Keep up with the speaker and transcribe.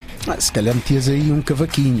Se calhar metias aí um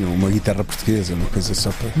cavaquinho, uma guitarra portuguesa, uma coisa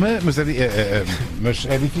só para... Mas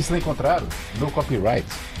é difícil de encontrar. No copyright.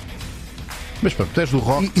 Mas pronto, tu és do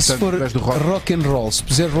rock. E se for rock and roll, se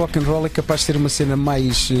puser rock and roll é capaz de ter uma cena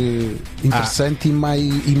mais interessante e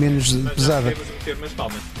menos pesada.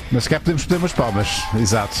 Mas se calhar podemos meter umas palmas.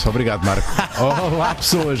 Exato, obrigado, Marco. Olá,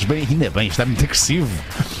 pessoas, ainda bem, está muito agressivo.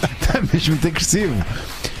 Está mesmo muito agressivo.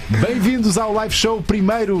 Bem-vindos ao live show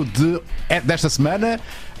primeiro desta semana,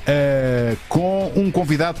 com um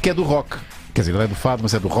convidado que é do rock. Quer dizer, ele é do fado,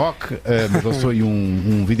 mas é do rock. Mas lançou aí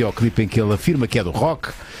um videoclipe em que ele afirma que é do rock,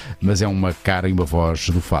 mas é uma cara e uma voz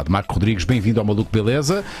do fado. Marco Rodrigues, bem-vindo ao Maluco,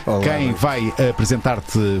 Beleza. Olá. Quem vai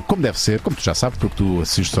apresentar-te como deve ser, como tu já sabes, porque tu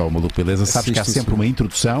assistes ao Maluco, Beleza, sabes que há sempre uma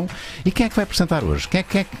introdução. E quem é que vai apresentar hoje? Quem é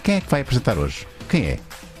que vai apresentar hoje? Quem é?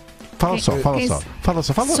 Fala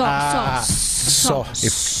só.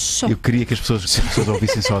 Eu queria que as pessoas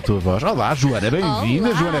ouvissem só a tua voz. Olá, Joana,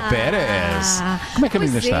 bem-vinda, Joana Pérez. Como é que a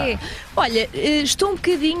menina está? Olha, estou um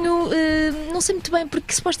bocadinho, não sei muito bem,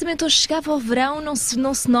 porque supostamente hoje chegava ao verão, não se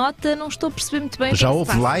nota, não estou a perceber muito bem. Já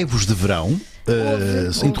houve lives de verão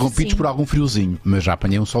interrompidos por algum friozinho, mas já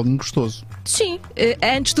apanhei um solinho gostoso. Sim,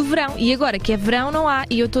 antes do verão. E agora que é verão não há.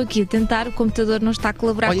 E eu estou aqui a tentar, o computador não está a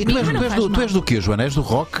colaborar comigo. Tu és do quê, Joana? És do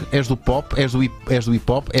rock? És do pop? És do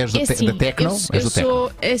hip hop? És da techno?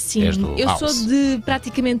 Eu sou de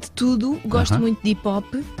praticamente tudo. Gosto muito de hip hop,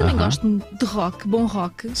 também gosto de rock, bom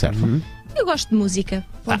rock. Certo. Eu gosto de música.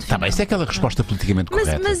 Tá bem, isso é aquela resposta politicamente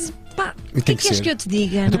correta. Mas pá, o que é que queres que eu te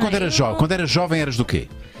diga? Então, quando eras jovem, eras do quê?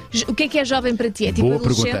 O que é jovem para ti? É tipo boa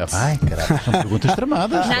adolescente? Pergunta. Ai, caralho, são perguntas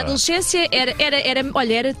tramadas. Na adolescência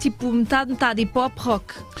era tipo metade hip hop,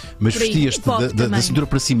 rock. Mas vestias-te da cintura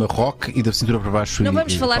para cima rock e da cintura para baixo. Não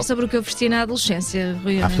vamos falar sobre o que eu vestia na adolescência,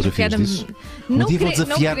 Rui. Há fotografias disso? Um dia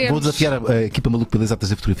vou desafiar a equipa Maluco, Beleza a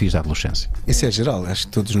trazer fotografias da adolescência. Isso é geral, acho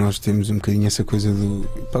que todos nós temos um bocadinho essa coisa do.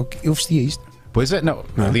 Eu vestia isto. Pois é, não.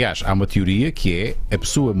 Aliás, há uma teoria que é a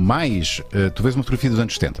pessoa mais. Tu vês uma fotografia dos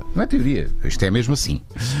anos 70. Não é teoria, isto é mesmo assim.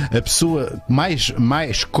 A pessoa mais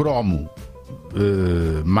cromo,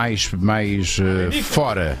 mais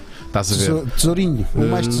fora. Estás a ver? Tesourinho.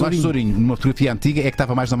 Mais tesourinho. Numa fotografia antiga é que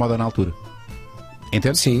estava mais na moda na altura.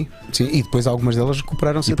 Entende? Sim. E depois algumas delas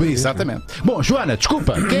recuperaram-se. Exatamente. Bom, Joana,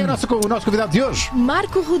 desculpa, quem é o nosso convidado de hoje?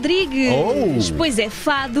 Marco Rodrigues. Pois é,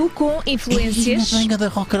 fado com influências. Venha da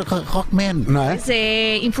Rockman, não é? Pois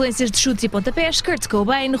é, influências de chutes e pontapés, Kurt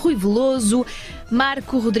Cobain, Rui Veloso.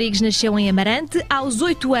 Marco Rodrigues nasceu em Amarante, aos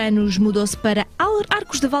 8 anos mudou-se para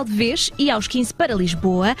Arcos de Valdevez e aos 15 para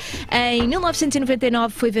Lisboa. Em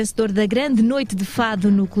 1999 foi vencedor da grande noite de fado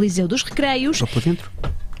no Coliseu dos Recreios. Só por dentro?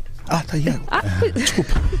 Está aí água.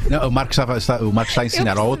 Desculpa. Não, o Marco está a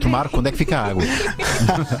ensinar ao outro Marco onde é que fica a água.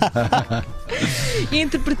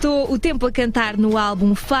 Interpretou o tempo a cantar no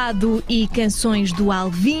álbum Fado e Canções do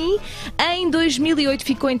Alvim. Em 2008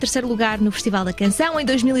 ficou em terceiro lugar no Festival da Canção. Em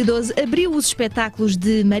 2012 abriu os espetáculos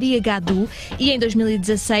de Maria Gadu. E em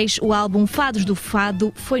 2016 o álbum Fados do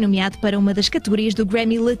Fado foi nomeado para uma das categorias do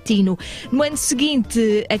Grammy Latino. No ano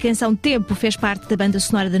seguinte, a canção Tempo fez parte da banda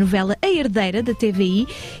sonora da novela A Herdeira, da TVI.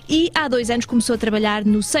 E há 2 anos começou a trabalhar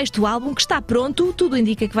no 6º álbum, que está pronto. Tudo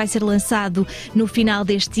indica que vai ser lançado no final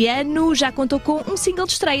deste ano. Já contou com um single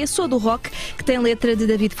de estreia, Sou do Rock, que tem letra de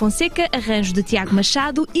David Fonseca, arranjo de Tiago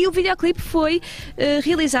Machado, e o videoclipe foi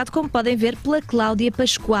realizado, como podem ver, pela Cláudia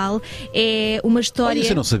Pascoal. É uma história... Olha,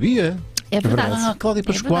 isso eu não sabia. É verdade. A Cláudia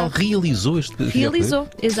Pascoal realizou este videoclipe. Realizou,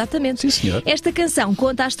 exatamente. Sim, senhor. Esta canção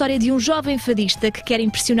conta a história de um jovem fadista que quer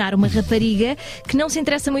impressionar uma rapariga que não se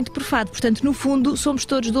interessa muito por fado. Portanto, no fundo, somos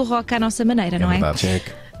todos do rock à nossa maneira, não é? Verdade.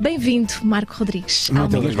 Bem-vindo, Marco Rodrigues.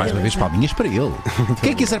 Mais uma vez, palminhas para ele.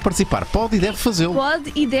 Quem quiser participar pode e deve fazê-lo.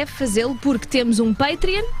 Pode e deve fazê-lo porque temos um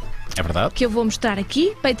Patreon. É verdade. Que eu vou mostrar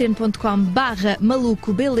aqui,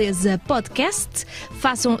 patreon.com/Maluco Beleza Podcast.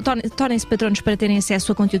 Tornem-se patronos para terem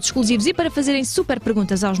acesso a conteúdos exclusivos e para fazerem super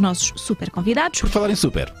perguntas aos nossos super convidados. Por falar em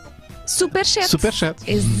super. Superchat.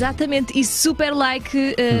 Exatamente. E super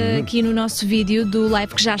like aqui no nosso vídeo do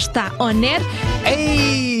live que já está on air.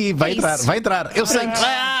 Ei, vai entrar. Eu sei.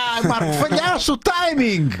 Marco, falhaste o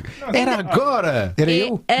timing! Era agora! Era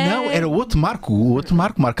eu? Não, era o outro Marco.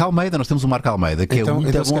 Marco Almeida. Nós temos o Marco Almeida, que então, é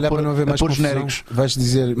muito se calhar para não haver mais confusão, genéricos. Vais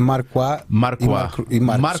dizer Marco A e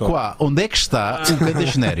Marco A. Onde é que está o cada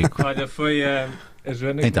genérico? Olha, foi A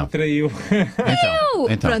Joana Então. me traiu.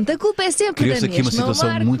 Então. Pronto, a culpa é sempre da Criou-se aqui uma mesma. situação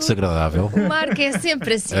O Marco- muito desagradável. O Marco é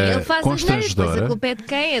sempre assim. Ele faz a asneira, depois a culpa é de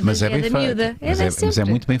quem? É da, Mas é bem da feito. miúda. Mas é sempre.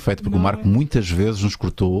 muito bem feito, porque o Marco muitas vezes nos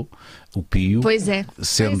cortou o pio, Pois é.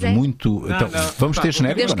 sendo Pois é. muito. Então, vamos ter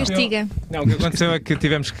genérico Deus ou não? castiga. Não, o que aconteceu é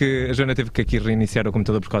que a Joana teve que aqui reiniciar o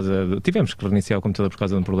computador por causa. Tivemos que reiniciar o computador por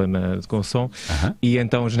causa de um problema com o som e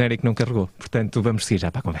então o genérico não carregou. Portanto, vamos seguir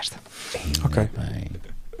já para a conversa. Ok. Bem,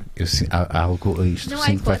 há algo. Isto Não há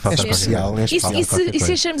sim que vai hipótese. faltar. É especial, é E especial.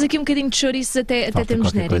 se acharmos aqui um bocadinho de chouriços até Falta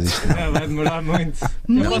termos qualquer coisa. genérico? Não, vai demorar muito.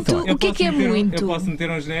 Muito? Eu O que posso é meter muito? Eu posso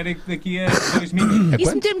meter um genérico daqui a 2 minutos. E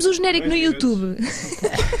se metermos o genérico no YouTube?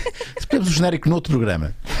 Se temos o genérico noutro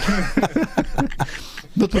programa.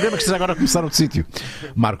 Noutro programa que esteja agora a começar outro sítio.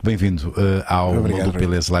 Marco, bem-vindo ao Maluco,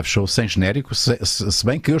 Beleza Live Show sem genérico. Se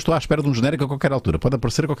bem que eu estou à espera de um genérico a qualquer altura. Pode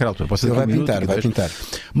aparecer a qualquer altura. Pode ser Ele vai daqui a um minuto, pintar, vai daqui a dois.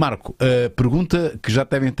 pintar. Marco, pergunta que já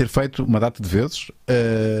devem ter feito uma data de vezes,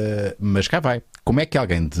 mas cá vai. Como é que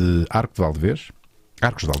alguém de Arcos de Valdevez.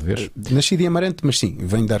 Nascido em Amarante, mas sim,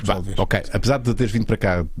 venho de Arcos de Valdevez. Ok, apesar de teres vindo para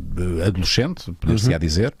cá adolescente, poder-se-á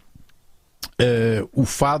dizer, o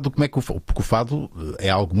fado, como é que porque o fado é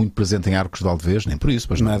algo muito presente em Arcos de Valdevez, nem por isso,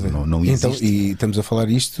 mas Nada. não existe. Então, e estamos a falar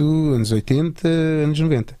isto anos 80, anos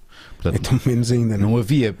 90. Portanto, Então menos ainda, não?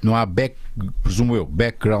 não há presumo eu,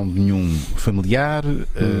 background nenhum familiar,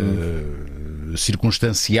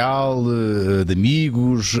 circunstancial, de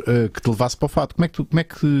amigos, que te levasse para o fado. Como é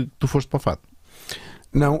que tu foste para o fado?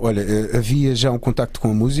 Não, olha, havia já um contacto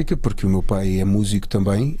com a música, porque o meu pai é músico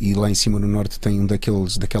também, e lá em cima no norte tem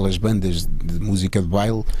daquelas bandas de música de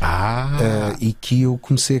baile, e que eu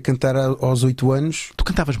comecei a cantar aos 8 anos. Tu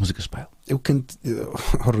cantavas músicas de baile? Eu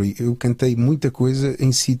cantei muita coisa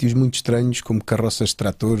em sítios muito estranhos, como carroças de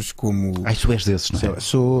tratores, como... Tu és desses, não é?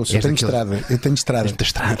 Tenho estrada. Eu tenho estrada.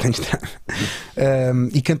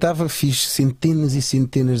 E cantava, fiz centenas e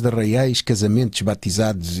centenas de arraiais, casamentos,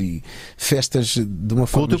 batizados e festas de uma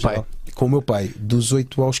forma geral. Com o meu pai, dos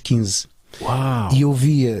 8 aos 15. Uau. E eu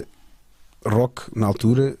via rock na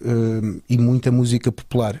altura, e muita música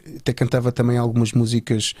popular. Até cantava também algumas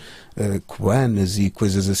músicas cubanas e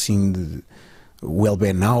coisas assim de... O El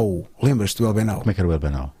Benau. Lembras-te do El Benau? Como é que era o El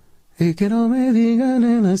Benau? E que não me digan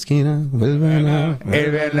en la esquina o El Benau.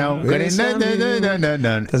 El Benau.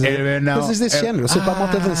 Coisas desse género. Eu sou para a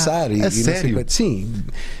malta dançar. E sério? Não sei sim.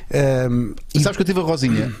 Sabes que eu tive a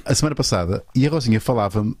Rosinha a semana passada e a Rosinha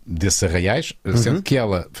falava-me desses arraiais, sendo que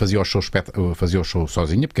ela fazia o show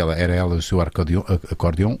sozinha, porque era ela e o seu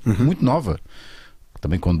acordeão muito nova,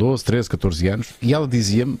 também com 12, 13, 14 anos, e ela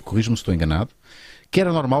dizia-me, corrijo-me se estou enganado, que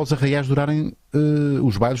era normal os arraiais durarem,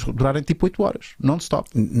 os bailes durarem tipo 8 horas, non-stop.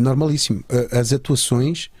 Normalíssimo. As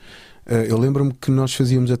atuações, eu lembro-me que nós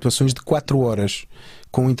fazíamos atuações de 4 horas,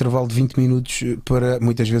 com um intervalo de 20 minutos, para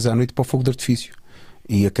muitas vezes à noite, para o fogo de artifício.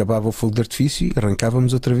 E acabava o fogo de artifício e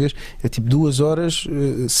arrancávamos outra vez. É tipo 2 horas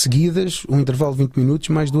seguidas, um intervalo de 20 minutos,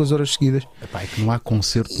 mais 2 horas seguidas. Epá, é que não há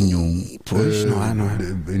concerto nenhum. Pois, não há.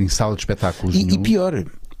 Em sala de espetáculos E nenhum. pior,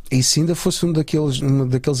 e se ainda fosse um daqueles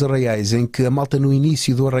arraiais em que a malta no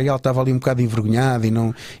início do arraial estava ali um bocado envergonhada e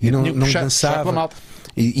não dançava.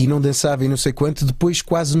 E não dançava e não sei quanto, depois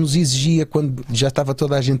quase nos exigia quando já estava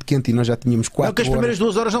toda a gente quente e nós já tínhamos 4 horas. Não, que as primeiras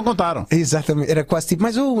 2 horas não contaram. Exatamente, era quase tipo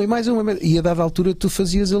mais uma. E a dada altura tu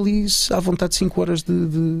fazias ali à vontade 5 horas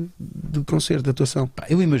de concerto, de atuação.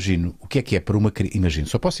 Eu imagino o que é para uma criança. Imagino,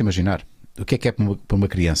 só posso imaginar o que é para uma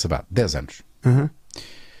criança, 10 anos,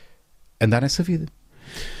 andar nessa vida.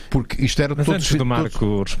 Porque isto era Mas todos antes do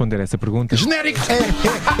Marco responder essa pergunta. Genérico!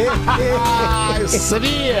 Eu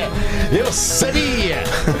sabia!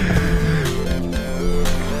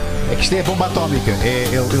 É que isto é a bomba atómica.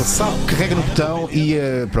 Ele sabe que carrega no botão e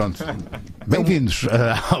pronto. Bem-vindos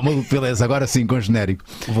ao Maluco, Beleza, agora sim com genérico.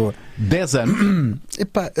 Boa. 10 anos.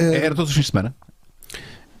 Epá, Era todos os fins de semana?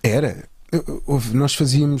 Era. Nós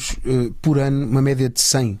fazíamos por ano uma média de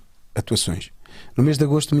 100 atuações. No mês de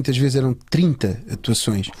agosto muitas vezes eram 30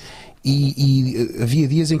 atuações e havia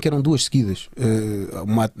dias em que eram 2 seguidas.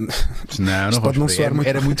 Não pode não soar muito...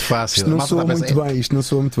 Era muito fácil. Isto não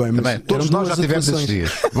soa muito bem, mas também, todos nós já tivemos esses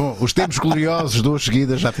dias. Bom, os tempos gloriosos, 2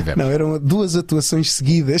 seguidas já tivemos. Não, eram 2 atuações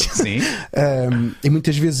seguidas. Sim. E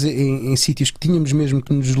muitas vezes em sítios que tínhamos mesmo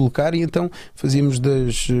que nos deslocar, e então fazíamos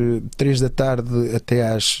das 3 da tarde até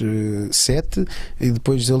às 7 e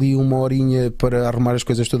depois ali 1 horinha para arrumar as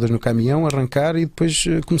coisas todas no caminhão, arrancar e depois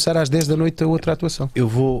começar às 10 da noite a outra atuação.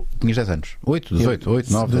 Tinhas 10 anos? 8, 18,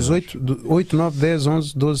 8, 9, 10 8, 9, 10,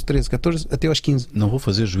 11, 12, 13, 14 até aos 15. Não vou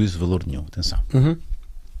fazer juízo de valor nenhum, atenção.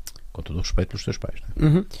 Com todo o respeito pelos teus pais,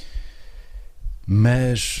 não é?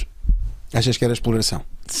 Mas achas que era exploração?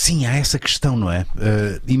 sim, há essa questão, não é?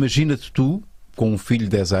 Imagina-te tu com um filho de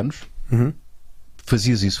 10 anos,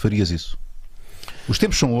 fazias isso, farias isso? Os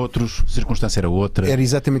tempos são outros, a circunstância era outra. Era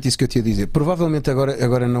exatamente isso que eu te ia dizer. Provavelmente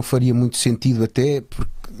agora não faria muito sentido até,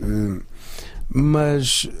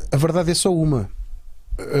 mas a verdade é só uma.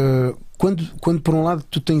 Quando por um lado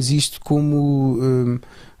tu tens isto como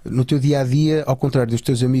no teu dia-a-dia, ao contrário dos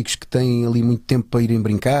teus amigos que têm ali muito tempo para irem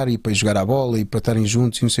brincar e para ir jogar à bola e para estarem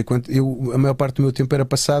juntos e não sei quanto, a maior parte do meu tempo era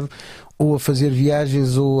passado ou a fazer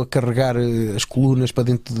viagens ou a carregar as colunas para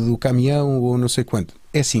dentro do caminhão ou não sei quanto.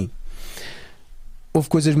 É assim, houve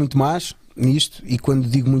coisas muito más nisto, e quando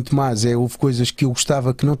digo muito más, houve coisas que eu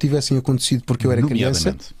gostava que não tivessem acontecido porque eu era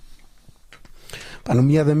criança.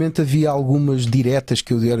 Nomeadamente havia algumas diretas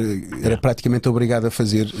que eu era praticamente obrigado a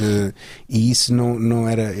fazer, e isso não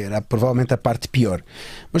era provavelmente a parte pior.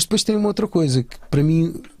 Mas depois tem uma outra coisa que para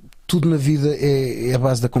mim tudo na vida é a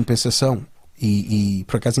base da compensação, e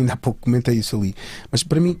por acaso ainda há pouco comentei isso ali, mas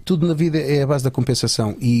para mim tudo na vida é a base da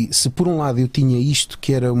compensação. E se por um lado eu tinha isto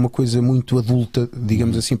que era uma coisa muito adulta,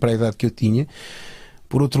 digamos assim, para a idade que eu tinha,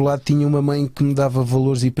 por outro lado tinha uma mãe que me dava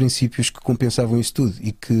valores e princípios que compensavam isso tudo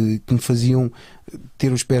e que me faziam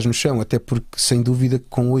ter os pés no chão, até porque sem dúvida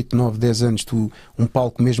com 8, 9, 10 anos um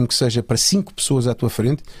palco, mesmo que seja para 5 pessoas à tua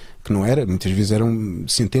frente, que não era, muitas vezes eram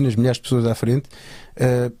centenas, milhares de pessoas à frente,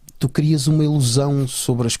 tu crias uma ilusão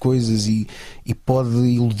sobre as coisas e pode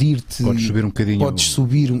iludir-te. Podes subir um bocadinho, podes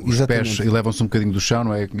subir, os pés elevam-se um bocadinho do chão,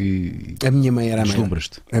 não é? A minha mãe era a maior.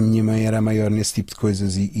 A minha mãe era a maior nesse tipo de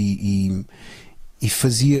coisas e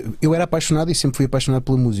fazia. Eu era apaixonado e sempre fui apaixonado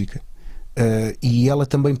pela música. E ela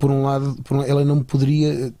também, por um lado, ela não me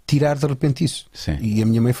poderia tirar de repente isso. Sim. E a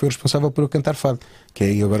minha mãe foi responsável por eu cantar fado, que é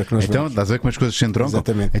aí agora que nós então, vamos. Estás a ver como as coisas se entroncam?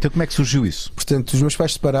 Exatamente. Então como é que surgiu isso? Portanto, os meus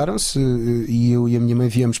pais separaram-se e eu e a minha mãe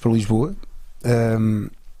viemos para Lisboa,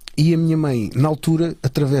 e a minha mãe, na altura,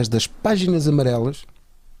 através das páginas amarelas.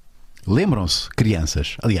 Lembram-se,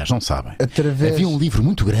 crianças? Aliás, não sabem. Através... Havia um livro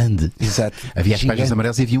muito grande. Exato. Havia as páginas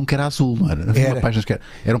amarelas e havia um que era azul, não era?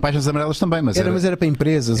 Eram páginas amarelas também, mas era para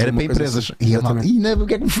empresas. Era para empresas. Assim. O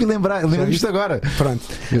que é que me fui lembrar? Lembro disto agora. Pronto.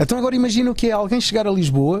 Então agora imagina o que é alguém chegar a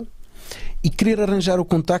Lisboa e querer arranjar o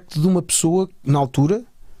contacto de uma pessoa, na altura,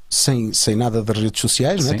 sem nada das redes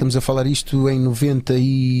sociais, não é? Estamos a falar isto em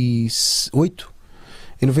 98.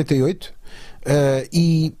 Em 98.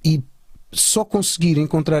 E só conseguir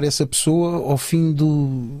encontrar essa pessoa ao fim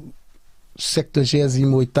do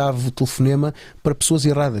 78º telefonema para pessoas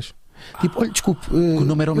erradas. Tipo, olha, desculpe, o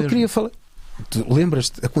nome era o eu mesmo. queria falar. Tu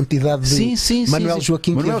lembras-te a quantidade de Manuel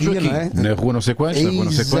Joaquim que havia, não é? Na rua não sei quantos, na rua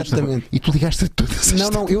não sei quantos. Exatamente. E tu ligaste a todas as...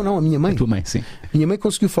 Não, eu não, a minha mãe. A tua mãe, sim. Minha mãe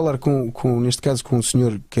conseguiu falar neste caso, com um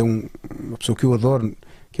senhor que é uma pessoa que eu adoro,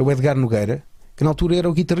 que é o Edgar Nogueira, que na altura era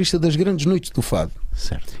o guitarrista das grandes noites do fado.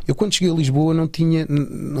 Certo. Eu quando cheguei a Lisboa não tinha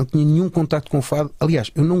nenhum contacto com o fado. Aliás,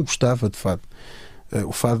 eu não gostava de fado.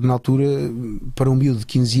 O fado na altura, para um miúdo de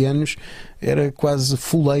 15 anos, era quase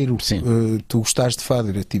fuleiro. Tu gostaste de fado,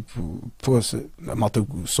 era tipo, poxa, a malta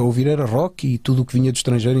só ouvir era rock e tudo o que vinha do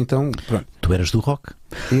estrangeiro, então pronto. Tu eras do rock?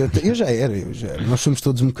 Eu já era. Nós somos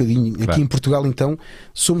todos um bocadinho, claro. Aqui em Portugal então,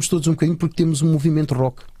 somos todos um bocadinho porque temos um movimento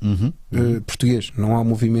rock português. Não há um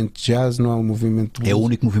movimento de jazz, não há um movimento de... É o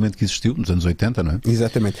único movimento que existiu nos anos 80, não é?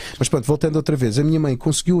 Exatamente. Mas pronto, voltando outra vez, a minha mãe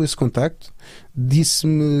conseguiu esse contacto,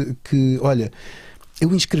 disse-me que, olha,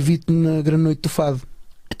 eu inscrevi-te na Grande Noite do Fado.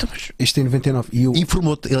 Então, isto em 99. E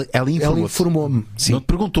informou-te? Ela informou-me. Não te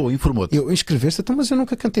perguntou, informou-te. Eu inscreveste, então, mas eu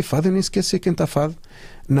nunca cantei fado, eu nem sequer sei cantar fado.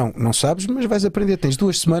 Não sabes, mas vais aprender. Tens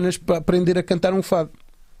 2 semanas para aprender a cantar um fado.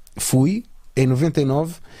 Fui, em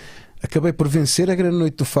 99, acabei por vencer a Grande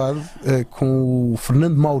Noite do Fado com o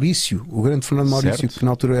Fernando Maurício, o grande Fernando Maurício, certo. Que na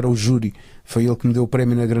altura era o júri. Foi ele que me deu o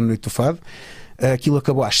prémio na Grande Noite do Fado. Aquilo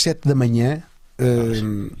acabou às 7 da manhã.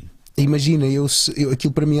 Imagina,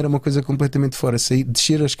 aquilo para mim era uma coisa completamente fora.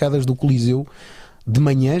 Descer as escadas do Coliseu de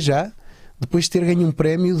manhã já, depois de ter ganho um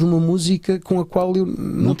prémio de uma música com a qual eu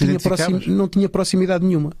não tinha proximidade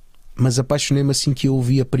nenhuma. Mas apaixonei-me assim que eu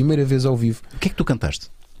ouvi a primeira vez ao vivo. O que é que tu cantaste?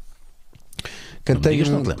 Cantei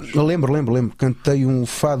não lembro. Cantei um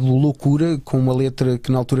fado Loucura com uma letra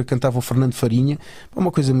que na altura cantava o Fernando Farinha,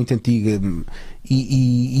 uma coisa muito antiga,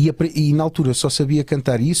 e na altura só sabia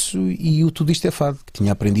cantar isso e o Tudo Isto é Fado, que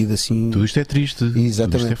tinha aprendido assim. Tudo isto é triste.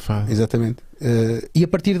 Exatamente. Tudo isto é fado. Exatamente. E a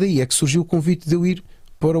partir daí é que surgiu o convite de eu ir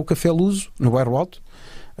para o Café Luso, no Bairro Alto,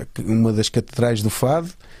 uma das catedrais do fado.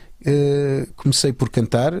 Comecei por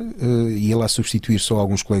cantar, ia lá substituir só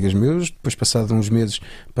alguns colegas meus. Depois, passado uns meses,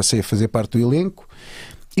 passei a fazer parte do elenco.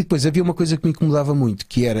 E depois havia uma coisa que me incomodava muito,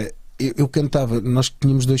 que era, eu cantava, nós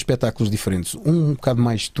tínhamos 2 espetáculos diferentes, um bocado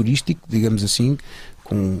mais turístico, digamos assim,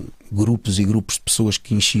 com grupos e grupos de pessoas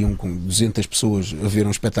que enchiam com 200 pessoas a ver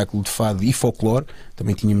um espetáculo de fado e folclore.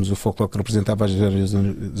 Também tínhamos o folclore que representava as várias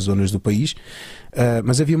zonas do país.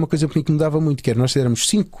 Mas havia uma coisa que me dava muito, que era, nós éramos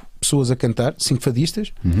 5 pessoas a cantar, 5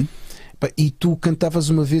 fadistas, e tu cantavas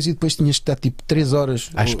uma vez e depois tinhas que estar tipo 3 horas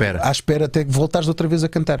à espera até que voltares outra vez a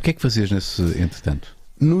cantar. O que é que fazias nesse entretanto?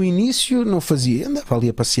 No início não fazia, andava ali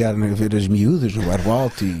a passear, a ver as miúdas no bairro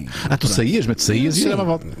alto e... tu saías, mas tu saías e dava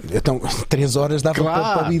uma volta. Então 3 horas dava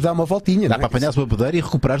para ir dar uma voltinha. Dá para apanhares uma bebedeira e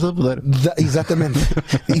recuperares da bebedeira. Exatamente.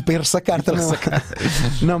 E para ir ressacar também.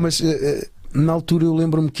 Não, mas na altura eu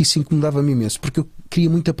lembro-me que isso incomodava-me imenso, porque eu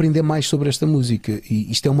queria muito aprender mais sobre esta música,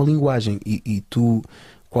 e isto é uma linguagem, e tu,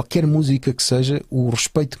 qualquer música que seja, o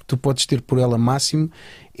respeito que tu podes ter por ela máximo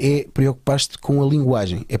é preocupar-te com a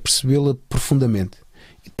linguagem, é percebê-la profundamente.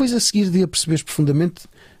 E depois, a seguir de a perceberes profundamente,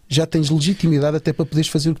 já tens legitimidade até para poderes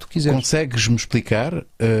fazer o que tu quiseres. Consegues-me explicar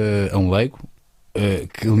a um leigo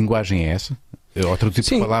que linguagem é essa? Outro tipo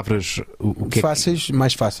de palavras? O que fáceis,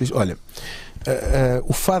 mais fáceis. Olha,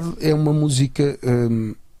 o fado é uma música.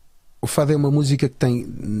 O fado é uma música que tem,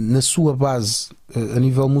 na sua base, a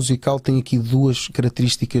nível musical, tem aqui 2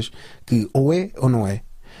 características que ou é ou não é.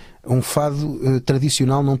 Um fado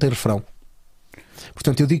tradicional não tem refrão.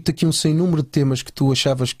 Portanto, eu digo-te aqui um sem número de temas que tu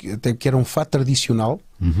achavas que era um fado tradicional,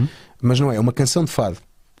 mas não é, uma canção de fado.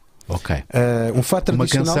 Ok. Um fado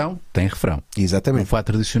tradicional... Uma canção tem refrão. Exatamente. Um fado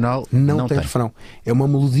tradicional não tem refrão. É uma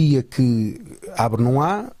melodia que abre num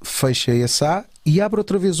A, fecha esse A, e abre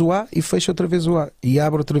outra vez o A, e fecha outra vez o A, e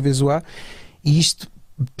abre outra vez o A, e isto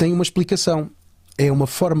tem uma explicação. É uma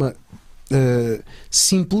forma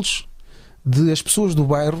simples de as pessoas do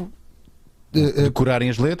bairro decorarem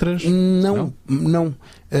as letras? Não.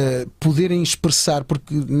 Poderem expressar,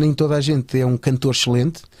 porque nem toda a gente é um cantor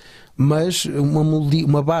excelente, mas uma melodia,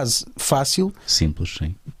 uma base fácil, simples,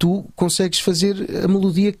 sim. Tu consegues fazer a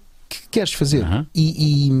melodia que queres fazer.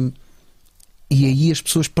 E aí as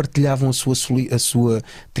pessoas partilhavam a sua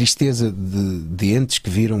tristeza de entes que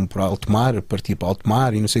viram para alto mar, partir para alto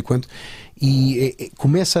mar e não sei quanto. E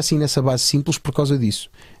começa assim nessa base simples por causa disso.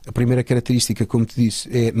 A primeira característica, como te disse,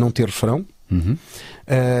 é não ter refrão.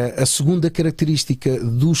 A segunda característica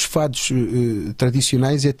dos fados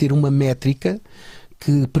tradicionais é ter uma métrica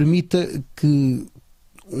que permita que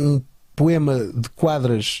um poema de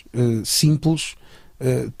quadras simples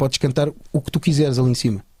podes cantar o que tu quiseres ali em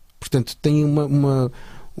cima. Portanto, tem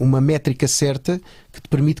uma métrica certa que te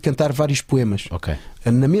permite cantar vários poemas.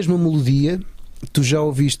 Na mesma melodia. Tu já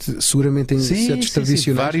ouviste seguramente em setos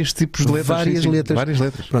tradicionais vários tipos de letras, várias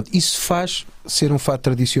letras. Pronto, isso faz ser um fado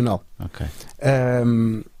tradicional.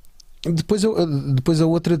 Depois a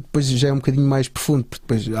outra depois já é um bocadinho mais profundo, porque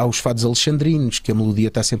depois há os fados alexandrinos, que a melodia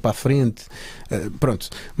está sempre à frente. Pronto,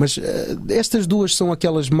 mas estas 2 são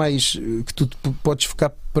aquelas mais que tu podes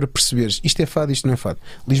focar para perceberes. Isto é fado, isto não é fado.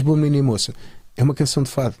 Lisboa, Menina e Moça é uma canção de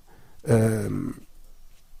fado.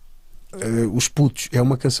 Os Putos é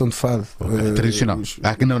uma canção de fado tradicional.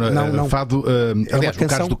 Não. Fado. Aliás, o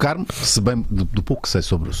Carlos do Carmo, se bem do pouco que sei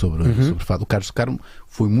sobre fado, o Carlos do Carmo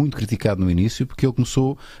foi muito criticado no início porque ele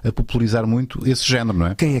começou a popularizar muito esse género, não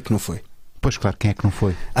é? Quem é que não foi? Pois claro, quem é que não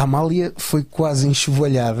foi? A Amália foi quase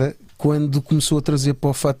enxovalhada quando começou a trazer para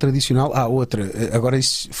o fado tradicional. Outra. Agora,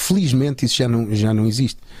 felizmente, isso já não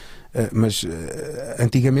existe. Mas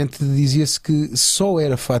antigamente dizia-se que só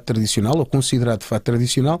era fado tradicional, ou considerado fado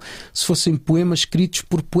tradicional, se fossem poemas escritos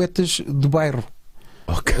por poetas do bairro.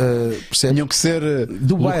 Tinham que ser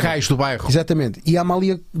locais do bairro. Exatamente. E a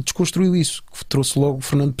Amália desconstruiu isso, trouxe logo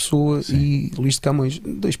Fernando Pessoa e Luís de Camões,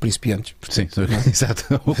 2 principiantes. Sim,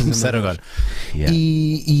 exato. Vou começar agora.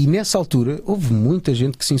 E nessa altura houve muita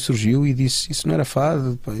gente que se insurgiu e disse: isso não era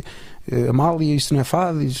fado, Amália, isto não é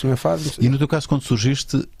fado, isto não é fado. E no teu caso, quando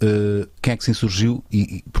surgiste, quem é que se insurgiu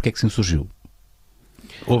e porquê é que se insurgiu?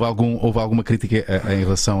 Houve alguma crítica em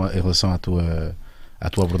relação à tua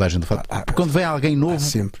abordagem do fado? Porque quando vem alguém novo. Há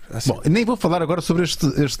sempre. Bom, nem vou falar agora sobre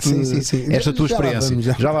esta tua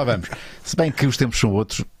experiência. Já lá vamos. Se bem que os tempos são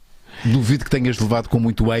outros. Duvido que tenhas levado com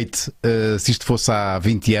muito hate. Se isto fosse há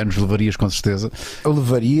 20 anos, levarias com certeza. Eu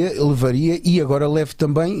levaria, e agora levo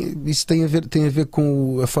também. Isso tem a ver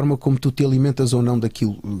com a forma como tu te alimentas ou não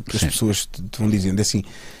daquilo que as pessoas te vão dizendo. Assim,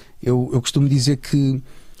 eu costumo dizer que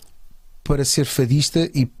para ser fadista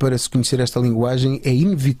e para se conhecer esta linguagem é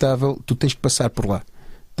inevitável, tu tens que passar por lá.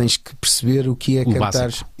 tens que perceber o que é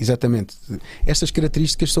cantar. Exatamente. Estas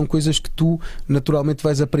características são coisas que tu naturalmente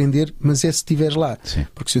vais aprender, mas é se estiveres lá. Sim.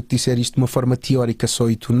 Porque se eu te disser isto de uma forma teórica só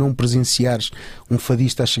e tu não presenciares um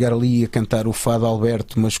fadista a chegar ali a cantar o fado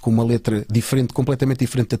Alberto, mas com uma letra diferente, completamente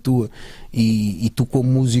diferente da tua, e tu como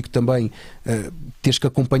músico também tens que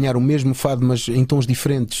acompanhar o mesmo fado, mas em tons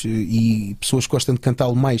diferentes, e pessoas gostam de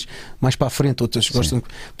cantá-lo mais para a frente, outras gostam.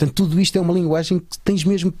 Portanto, tudo isto é uma linguagem que tens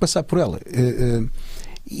mesmo que passar por ela.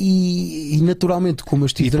 E naturalmente, como eu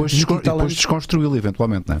estive e depois desconstruí-lo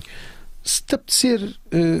eventualmente, não é? Se te apetecer,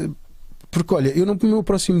 porque olha, eu no meu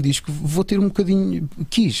próximo disco vou ter um bocadinho.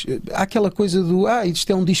 Há aquela coisa do isto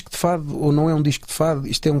é um disco de fado ou não é um disco de fado,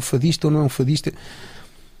 isto é um fadista ou não é um fadista.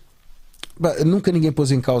 Nunca ninguém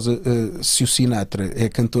pôs em causa se o Sinatra é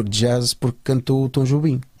cantor de jazz porque cantou o Tom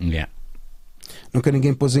Jobim. Yeah. Nunca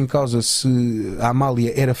ninguém pôs em causa se a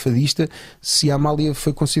Amália era fadista, se a Amália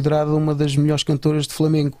foi considerada uma das melhores cantoras de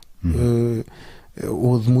flamenco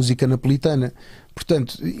ou de música napolitana.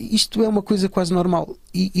 Portanto, isto é uma coisa quase normal.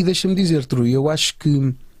 E deixa-me dizer, Trui, eu acho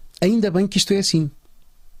que ainda bem que isto é assim.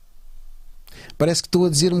 Parece que estou a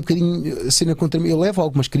dizer um bocadinho a cena contra mim. Eu levo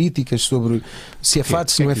algumas críticas sobre se é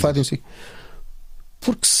fado, se não é fado, não sei.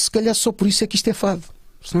 Porque se calhar só por isso é que isto é fado.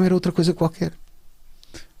 Se não era outra coisa qualquer.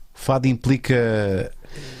 Fado implica...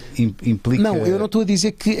 Não, eu não estou a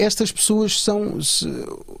dizer que estas pessoas são...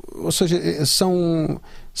 ou seja, são...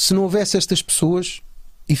 Se não houvesse estas pessoas,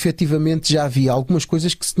 efetivamente já havia algumas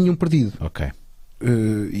coisas que se tinham perdido. Ok.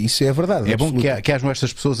 Isso é verdade. É bom que hajam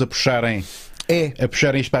estas pessoas a puxarem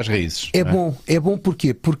isto para as raízes. É bom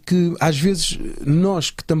porquê? Porque às vezes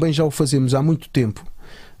nós que também já o fazemos há muito tempo,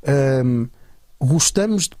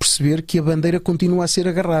 gostamos de perceber que a bandeira continua a ser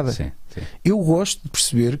agarrada. Sim. Eu gosto de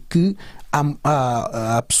perceber que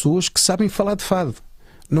há pessoas que sabem falar de fado.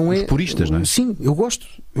 Não é puristas, não é? Sim, eu gosto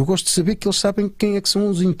de saber que eles sabem quem é que são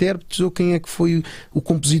os intérpretes ou quem é que foi o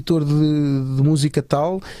compositor de música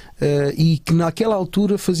tal, e que naquela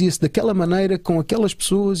altura fazia-se daquela maneira com aquelas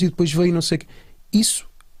pessoas e depois veio não sei o quê. Isso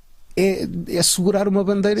é segurar uma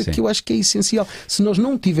bandeira. Sim. Que eu acho que é essencial. Se nós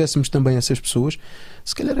não tivéssemos também essas pessoas,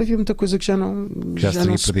 se calhar havia muita coisa que já não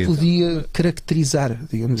se podia caracterizar,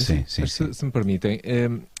 digamos assim. Sim. Se me permitem,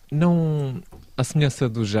 não, a semelhança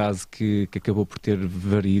do jazz que acabou por ter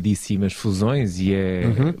variedíssimas fusões e é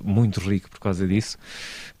muito rico por causa disso,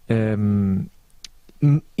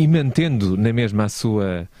 e mantendo na mesma a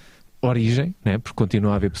sua origem, né? Porque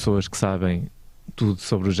continua a haver pessoas que sabem tudo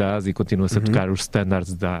sobre o jazz e continua-se a tocar os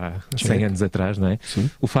standards de há 100 anos atrás, não é?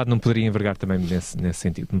 Sim. O fado não poderia envergar também nesse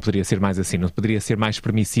sentido, não poderia ser mais assim, não poderia ser mais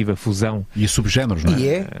permissiva a fusão. E a subgéneros, não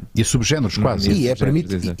é? E a subgéneros, quase. E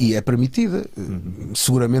é permitida.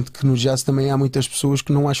 Seguramente que no jazz também há muitas pessoas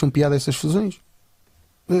que não acham piada essas fusões.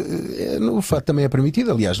 O fado também é permitido.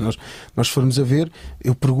 Aliás, nós formos a ver,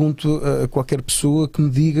 eu pergunto a qualquer pessoa que me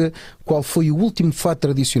diga qual foi o último fado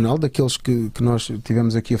tradicional, daqueles que nós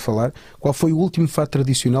tivemos aqui a falar, qual foi o último fado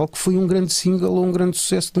tradicional que foi um grande single ou um grande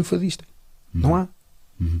sucesso de um fadista. Não há.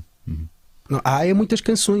 Não, há muitas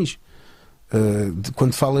canções.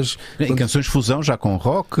 Quando falas em canções de fusão, já com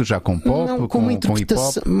rock, já com pop, não, com hip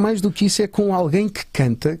hop. Mais do que isso, é com alguém que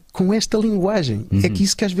canta com esta linguagem. É que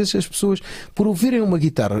isso que às vezes as pessoas, por ouvirem uma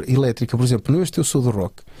guitarra elétrica, por exemplo, eu sou do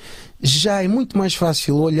rock, já é muito mais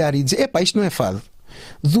fácil olhar e dizer isto não é fado,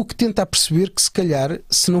 do que tentar perceber que se calhar,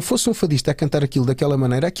 se não fosse um fadista a cantar aquilo daquela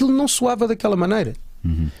maneira, aquilo não soava daquela maneira.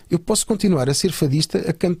 Eu posso continuar a ser fadista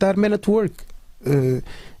a cantar Man at Work.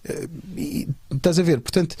 Estás a ver?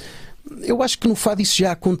 Portanto, eu acho que no fado isso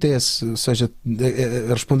já acontece. Ou seja,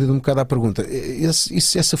 respondendo um bocado à pergunta,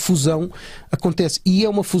 essa fusão acontece, e é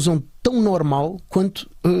uma fusão tão normal quanto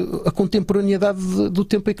a contemporaneidade do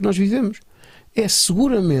tempo em que nós vivemos. É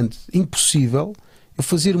seguramente impossível eu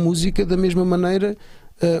fazer música da mesma maneira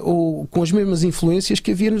ou com as mesmas influências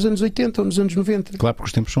que havia nos anos 80 ou nos anos 90. Claro, porque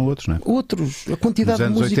os tempos são outros, não é? Outros. A quantidade de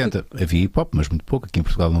música... Nos anos 80 havia hip hop, mas muito pouco. Aqui em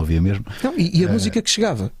Portugal não havia mesmo. Não, e a música que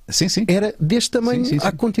chegava sim. era deste tamanho. Sim.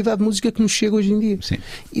 À quantidade de música que nos chega hoje em dia. Sim.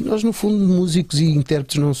 E nós, no fundo, músicos e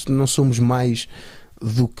intérpretes não somos mais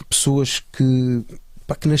do que pessoas que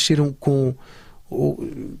nasceram com, ou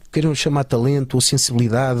queiram chamar talento, ou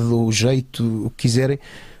sensibilidade, ou jeito, o que quiserem,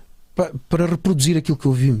 para reproduzir aquilo que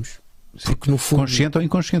ouvimos. Porque, no fundo, consciente ou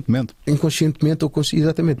inconscientemente. Inconscientemente ou conscientemente,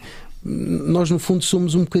 exatamente. Nós, no fundo,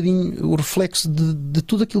 somos um bocadinho o reflexo de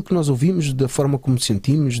tudo aquilo que nós ouvimos, da forma como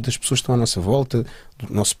sentimos, das pessoas que estão à nossa volta,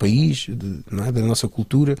 do nosso país, da nossa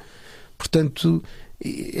cultura. Portanto,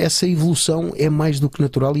 essa evolução é mais do que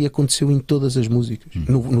natural e aconteceu em todas as músicas.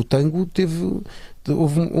 No tango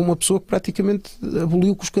houve uma pessoa que praticamente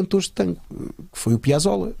aboliu com os cantores de tango, que foi o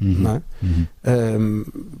Piazzolla, não é?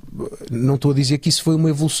 Não estou a dizer que isso foi uma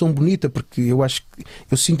evolução bonita, porque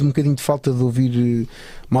eu sinto um bocadinho de falta de ouvir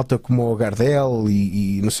malta como o Gardel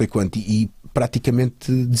e não sei quanto, e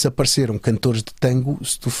praticamente desapareceram cantores de tango,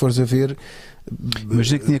 se tu fores a ver.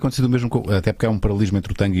 Imagina que tinha acontecido o mesmo, até porque há um paralelismo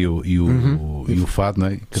entre o tango e o fado, não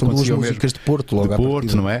é? Que são duas músicas músicas de Porto, logo de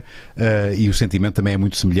Porto, não é? E o sentimento também é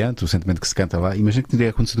muito semelhante, o sentimento que se canta lá. Imagina que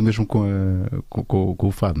teria acontecido o mesmo com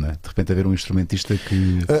o fado, não é? De repente haver um instrumentista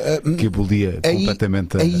que abolia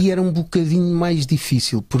completamente. Aí era um bocadinho mais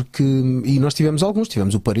difícil, porque e nós tivemos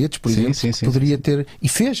o Paredes, por exemplo, que poderia ter e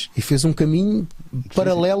fez um caminho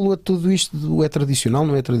paralelo a tudo isto do é tradicional,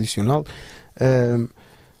 não é tradicional.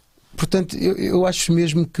 Portanto, eu acho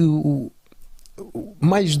mesmo que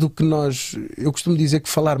mais do que eu costumo dizer que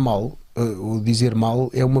falar mal ou dizer mal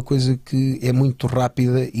é uma coisa que é muito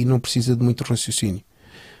rápida e não precisa de muito raciocínio.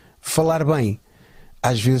 Falar bem,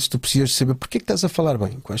 às vezes tu precisas saber porque é que estás a falar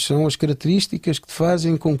bem, quais são as características que te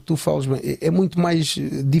fazem com que tu fales bem. É muito mais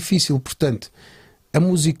difícil. Portanto, a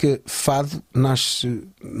música fado nasce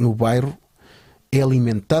no bairro, é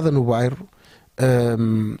alimentada no bairro.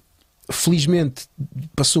 Felizmente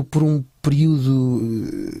passou por um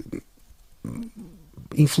período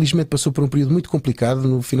muito complicado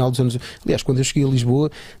no final dos anos. Aliás, quando eu cheguei a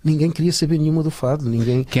Lisboa, ninguém queria saber nenhuma do fado.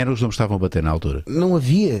 Quem eram os nomes que estavam a bater na altura? Não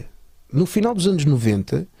havia. No final dos anos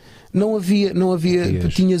 90 não havia.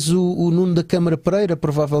 Tinhas o Nuno da Câmara Pereira,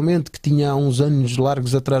 provavelmente, que tinha há uns anos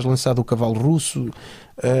largos atrás lançado o Cavalo Russo.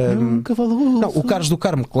 Cavalo Russo. Não, o Carlos do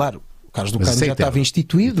Carmo, claro. O Carlos do Carmo já estava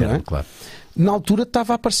instituído, não é? Claro. Na altura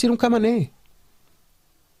estava a aparecer um Camané.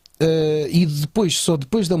 E só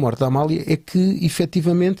depois da morte da Amália é que,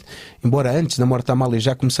 efetivamente, embora antes da morte da Amália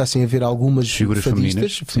já começassem a haver algumas figuras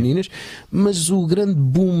femininas, mas o grande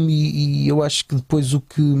boom e eu acho que depois o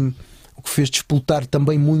que fez despoltar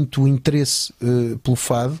também muito o interesse pelo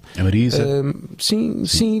fado. A Marisa.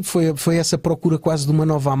 Sim, foi essa procura quase de uma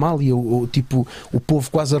nova Amália, tipo, o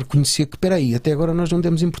povo quase a reconhecer que, espera aí, até agora nós não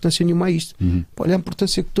demos importância nenhuma a isto. Olha a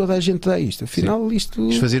importância que toda a gente dá a isto. Afinal, isto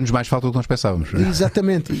fazia-nos mais falta do que nós pensávamos.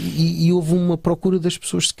 Exatamente. E houve uma procura das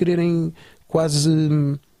pessoas se quererem quase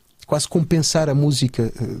compensar a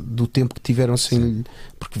música do tempo que tiveram sem.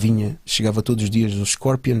 Porque chegava todos os dias os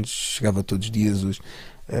Scorpions, chegava todos os dias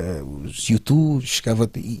os YouTube,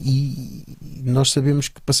 e nós sabemos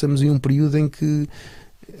que passamos em um período em que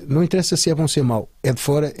não interessa se é bom ou se é mau, é de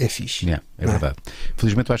fora, é fixe. É verdade.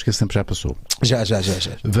 Felizmente eu acho que esse tempo já passou. Já.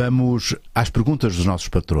 Vamos às perguntas dos nossos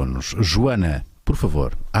patronos. Joana, por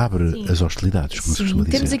favor, abre as hostilidades, como se costuma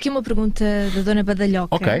dizer. Temos aqui uma pergunta da Dona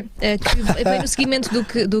Badalhoca, que vem no seguimento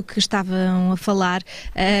do que estavam a falar.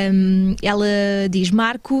 Ela diz: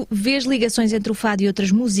 Marco, vês ligações entre o fado e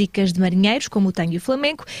outras músicas de marinheiros, como o tango e o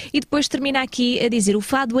flamenco? E depois termina aqui a dizer: o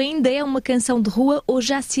fado ainda é uma canção de rua ou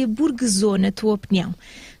já se aburguesou, na tua opinião?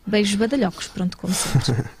 Beijos badalhocos, pronto, como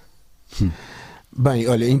sempre. Bem,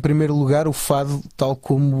 olha, em primeiro lugar, o fado, tal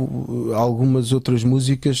como algumas outras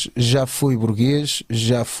músicas, já foi burguês,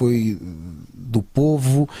 já foi do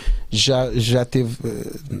povo, já teve.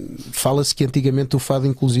 Fala-se que antigamente o fado,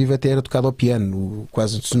 inclusive, até era tocado ao piano,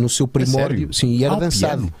 quase no seu primórdio. Sim, e era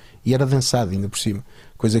dançado. Piano? E era dançado, ainda por cima.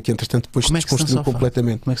 Coisa que, entretanto, depois se desconstruiu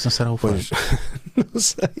completamente. Como é que se dançará o fado? Não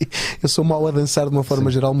sei. Eu sou mau a dançar de uma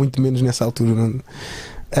forma geral, muito menos nessa altura.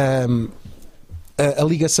 A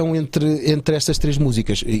ligação entre estas três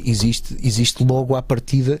músicas existe logo à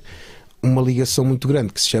partida uma ligação muito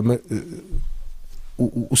grande que se chama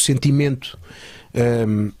o sentimento.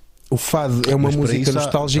 O fado é uma música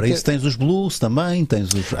nostálgica. Para isso tens os blues também, tens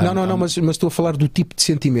os... Não, mas estou a falar do tipo de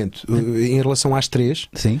sentimento. Em relação às três,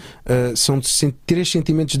 sim. São três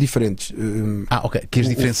sentimentos diferentes. Ok. Que as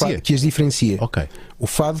diferencia? Que as diferencia. Ok. O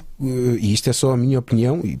fado, e isto é só a minha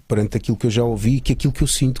opinião, e perante aquilo que eu já ouvi, que é aquilo que eu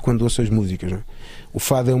sinto quando ouço as músicas. Não é? O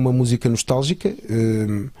fado é uma música nostálgica.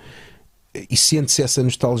 E sente-se essa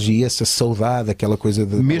nostalgia, essa saudade, aquela coisa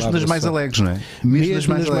de. Mesmo nas mais alegres, não é?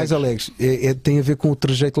 Mesmo nas mais alegres. Tem a ver com o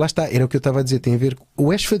trajeto, lá está, era o que eu estava a dizer, tem a ver.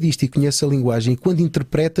 Ou és fadista e conheces a linguagem, e quando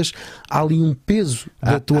interpretas, há ali um peso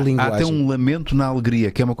da tua linguagem. Há até um lamento na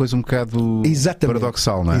alegria, que é uma coisa um bocado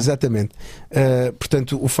paradoxal, não é? Exatamente.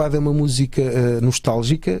 Portanto, o fado é uma música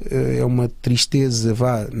nostálgica, é uma tristeza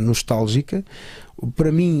nostálgica.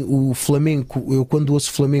 Para mim, o flamenco, eu quando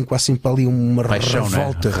ouço flamenco há sempre ali uma paixão,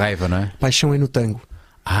 revolta. Né? Raiva, não é? Paixão é no tango.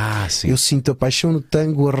 Sim. Eu sinto a paixão no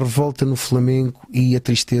tango, a revolta no flamenco e a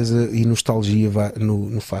tristeza e nostalgia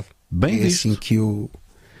no fado. Bem é visto. Assim que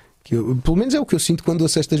Pelo menos é o que eu sinto quando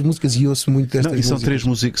ouço estas músicas e ouço muito destas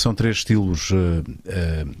músicas. São três estilos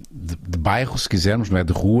de bairro, se quisermos, não é?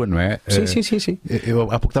 De rua, não é? Sim. Eu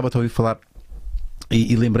há pouco estava a ouvir falar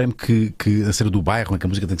e lembrei-me que a cena do bairro, que a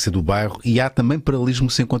música tem que ser do bairro, e há também paralelismo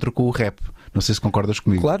que se encontra com o rap. Não sei se concordas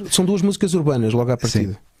comigo. Claro, são duas músicas urbanas logo à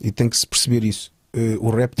partida. Sim. E tem que se perceber isso. O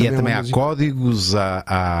rap também também há códigos,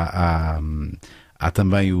 há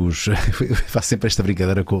também os. Eu faço sempre esta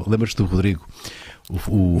brincadeira com. Lembras-te do Rodrigo?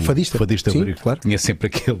 O fadista. Sim, Rodrigo. Claro. Tinha sempre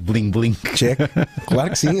aquele bling-bling. Check.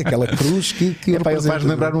 Claro que sim, aquela cruz que ele faz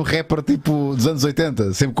lembrar um rapper tipo dos anos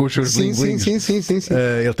 80, sempre com os seus bling-blings. Sim.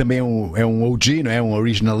 Ele também é um OG, não é? Um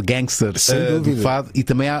original gangster do fado. E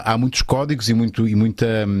também há muitos códigos e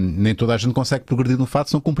muita. Nem toda a gente consegue progredir no fado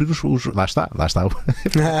se não cumprir os. Lá está.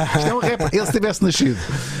 Isto é um rapper. Ele se tivesse nascido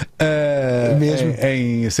mesmo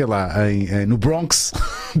no Bronx,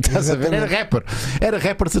 estás a ver? Era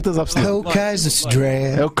rapper de certeza absoluta.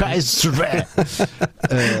 É o Kaiser Dre.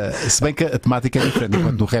 Se bem que a temática é diferente,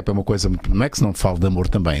 enquanto no rap é uma coisa. Não é que se não fale de amor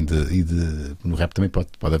também, no rap também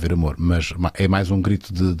pode haver amor, mas é mais um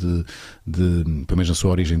grito pelo menos na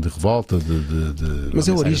sua origem, de revolta, mas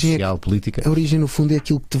a origem social, política. A origem, no fundo, é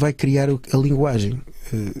aquilo que te vai criar a linguagem.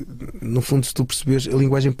 No fundo, se tu perceberes, a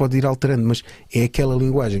linguagem pode ir alterando, mas é aquela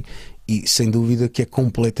linguagem. E sem dúvida que é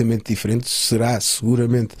completamente diferente, será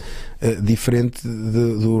seguramente diferente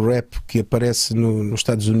do rap que aparece nos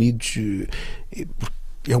Estados Unidos, porque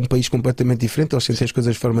é um país completamente diferente, eles sentem as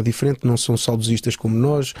coisas de forma diferente, não são saudosistas como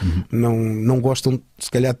nós, não gostam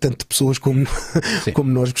se calhar tanto de pessoas como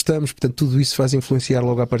nós gostamos, portanto tudo isso faz influenciar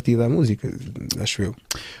logo a partir da música, acho eu.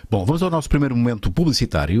 Bom, vamos ao nosso primeiro momento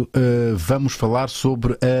publicitário. Vamos falar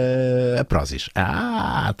sobre a Prozis.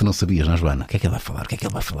 Tu não sabias, não, Joana? O que é que ele vai falar?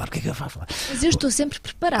 Mas eu estou sempre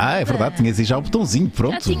preparada. É verdade, tinhas aí já o botãozinho,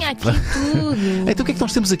 pronto. Já tinha aqui tudo. Então o que é que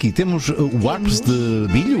nós temos aqui? Temos warps de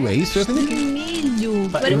milho, é isso? De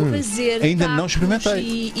milho para fazer ainda não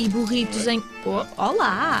experimentei. E burritos em...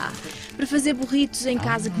 Olá! Para fazer burritos em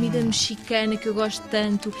casa, comida mexicana que eu gosto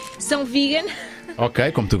tanto. São vegan.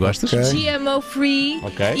 Ok, como tu gostas. GMO free.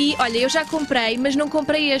 Okay. E olha, eu já comprei, mas não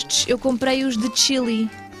comprei estes. Eu comprei os de chili.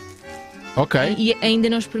 Ok. E ainda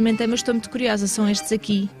não experimentei, mas estou muito curiosa. São estes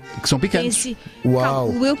aqui. Que são picantes. Uau!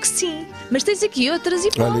 Calculo eu que sim. Mas tens aqui outras e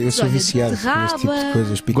pronto. Olha, eu sou viciado neste tipo de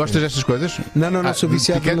coisas picantes. Gostas destas coisas? Não sou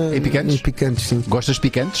viciado em picantes? Em picantes, sim. Gostas de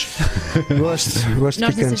picantes? Gosto de Nós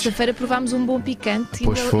picantes. na sexta-feira provámos um bom picante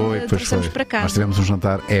Pois foi. para casa. Nós tivemos um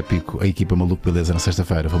jantar épico, a equipa Maluco, Beleza, na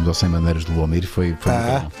sexta-feira. Fomos ao 100 Maneiras do Luomir e foi muito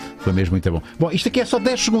bom. Foi mesmo muito bom. Bom, isto aqui é só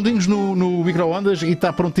 10 segundinhos no micro-ondas e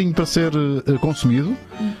está prontinho para ser consumido.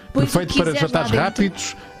 Perfeito para jantares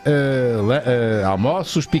rápidos,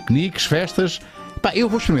 almoços, piqueniques, festas. Eu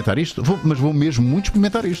vou experimentar isto, mas vou mesmo muito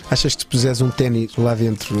experimentar isto. Achas que se puseres um ténis lá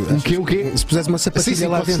dentro? O quê? Se puseres uma sapatilha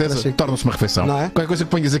lá dentro, torna-se uma refeição. Não é? Qualquer coisa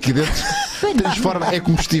que ponhas aqui dentro transforma, é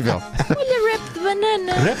combustível. Olha, wrap de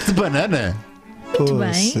banana. Wrap de banana? Muito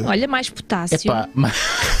bem. Olha, mais potássio.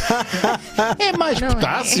 É mais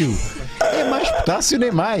potássio? É mais potássio,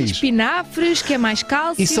 nem mais. Espinafres, que é mais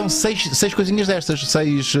cálcio. E são 6 coisinhas destas,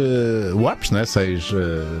 6 warps, não é?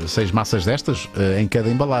 6 massas destas em cada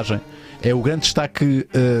embalagem. É o grande destaque.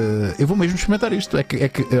 Eu vou mesmo experimentar isto. É que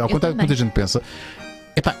ao contrário do que muita gente pensa,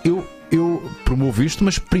 eu promovo isto,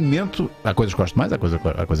 mas experimento. Há coisas que gosto mais, há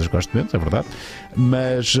coisas que gosto menos, é verdade.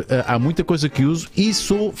 Mas há muita coisa que uso e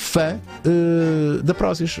sou fã da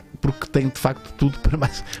Prozis, porque tem de facto tudo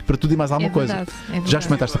para tudo e mais alguma coisa. É verdade. Já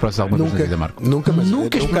experimentaste a Prozis alguma vez na vida, Marco? Nunca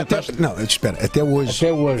experimentaste? Não, espera, até hoje.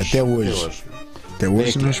 Até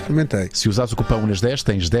hoje não experimentei. Se usares o cupom UNAS10,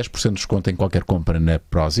 tens 10% de desconto em qualquer compra na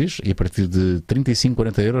Prozis e a partir de 35,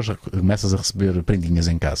 40 euros começas a receber prendinhas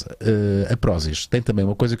em casa. A Prozis tem também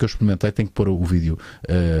uma coisa que eu experimentei, tenho que pôr o vídeo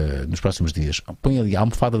nos próximos dias. Põe ali a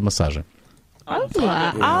almofada de massagem.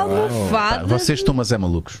 Olá, almofada. Vocês estão mas é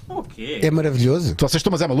malucos. É maravilhoso. Vocês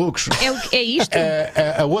estão mas é malucos. É isto?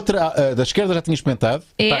 A outra da esquerda já tinha experimentado.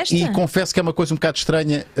 Esta? E confesso que é uma coisa um bocado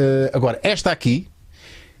estranha. Agora, esta aqui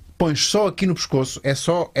pões só aqui no pescoço, é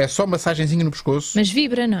só massagenzinha no pescoço. Mas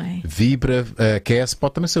vibra, não é? Vibra, aquece,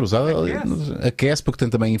 pode também ser usada. Aquece porque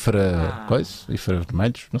tem também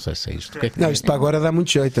infravermelhos, não sei se é isto. Não, isto para agora dá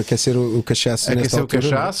muito jeito, aquecer o cachaço. Aquecer o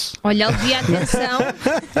cachaço. Olha, alivia a tensão.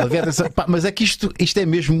 Mas é que isto é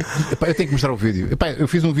mesmo. Eu tenho que mostrar o vídeo. Eu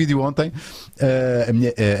fiz um vídeo ontem,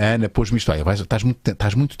 a Ana pôs-me isto.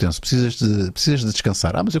 Estás muito tenso, precisas de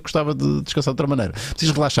descansar. Mas eu gostava de descansar de outra maneira.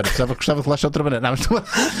 Precisas relaxar, gostava de relaxar de outra maneira. Não,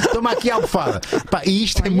 mas toma aqui a almofada. E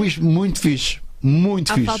isto é muito fixe.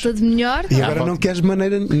 muito À fixe. falta de melhor. E agora não queres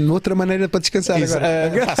outra maneira para descansar.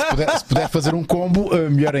 Agora. Se puder fazer um combo,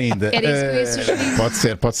 melhor ainda. Era isso que eu ia sugerir.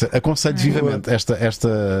 Pode ser. Aconselho vivamente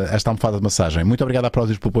esta almofada de massagem. Muito obrigado à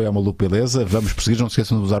Prozis pelo apoio ao Maluco, beleza? Vamos prosseguir, não se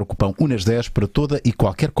esqueçam de usar o cupom UNAS10 para toda e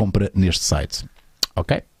qualquer compra neste site.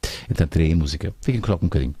 Ok? Então terei aí música. Fiquem com um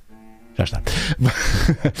bocadinho. Já está.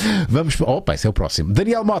 Vamos. Opa, esse é o próximo.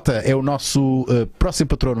 Daniel Mota é o nosso próximo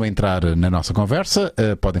patrono a entrar na nossa conversa.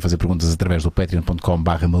 Podem fazer perguntas através do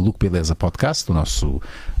patreon.com/Maluco Beleza Podcast,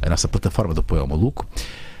 a nossa plataforma de apoio ao Maluco.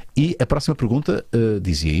 E a próxima pergunta,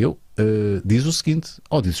 dizia eu, diz o seguinte: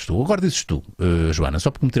 dizes tu? Agora dizes tu, Joana,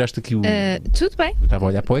 só porque me tiraste aqui o. Tudo bem. Eu estava a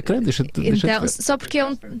olhar para o ecrã, deixa-te Então, ver. só porque é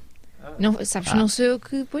um. Não, sabes, não sou eu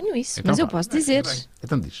que ponho isso, Então mas eu vá. posso dizer.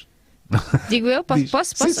 Então diz. Digo eu, posso? Diz.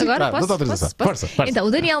 Posso? Sim, Agora claro, dou-te autorização. posso? Força. Então,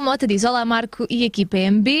 o Daniel Mota diz: olá Marco e equipa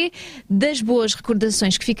MB. Das boas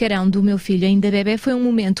recordações que ficarão do meu filho ainda bebé foi um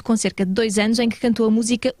momento com cerca de 2 anos em que cantou a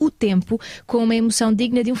música O Tempo com uma emoção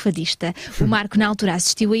digna de um fadista. O Marco na altura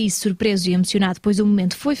assistiu a isso surpreso e emocionado, pois o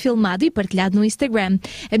momento foi filmado e partilhado no Instagram.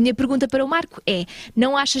 A minha pergunta para o Marco é: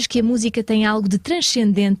 não achas que a música tem algo de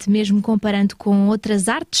transcendente mesmo comparando com outras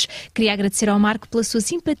artes? Queria agradecer ao Marco pela sua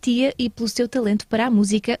simpatia e pelo seu talento para a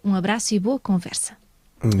música. Um abraço e boa conversa.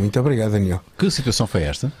 Muito obrigado, Daniel. Que situação foi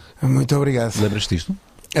esta? Muito obrigado. Lembras-te disto?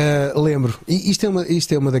 Lembro. E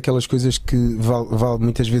isto é uma daquelas coisas que vale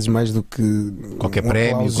muitas vezes mais do que Qualquer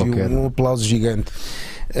prémio, um aplauso gigante.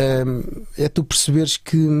 É tu perceberes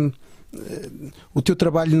que o teu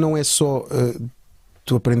trabalho não é só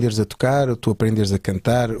tu aprenderes a tocar, ou tu aprenderes a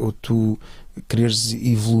cantar, ou tu quereres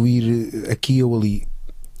evoluir aqui ou ali.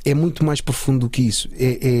 É muito mais profundo do que isso.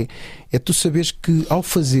 É tu saberes que ao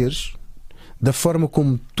fazeres da forma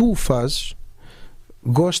como tu o fazes,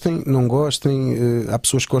 gostem, não gostem, há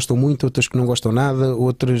pessoas que gostam muito, outras que não gostam nada,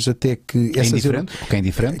 outras até que... É indiferente? Quem é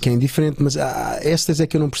indiferente? Que é indiferente, mas estas é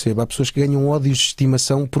que eu não percebo. Há pessoas que ganham ódios de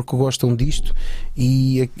estimação porque gostam disto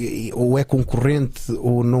ou é concorrente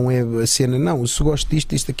ou não é a cena. Não, se gosto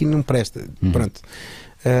disto, isto aqui não presta. Pronto.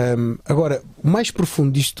 Agora, o mais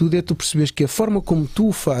profundo disto tudo é tu perceberes que a forma como tu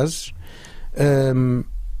o fazes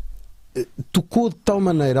tocou de tal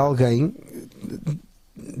maneira alguém.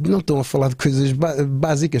 Não estão a falar de coisas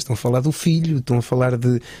básicas, estão a falar do filho, estão a falar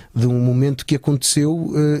de um momento que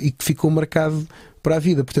aconteceu e que ficou marcado para a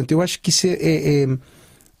vida. Portanto, eu acho que isso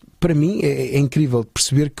para mim é incrível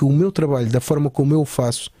perceber que o meu trabalho, da forma como eu o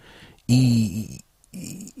faço, e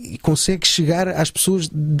consegue chegar às pessoas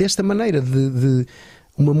desta maneira. De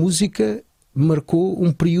uma música marcou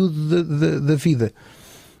um período da vida.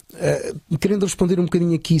 Querendo responder um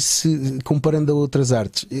bocadinho aqui, comparando a outras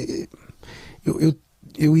artes,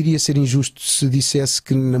 eu iria ser injusto se dissesse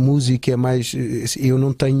que na música é mais. Eu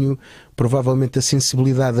não tenho provavelmente a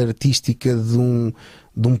sensibilidade artística de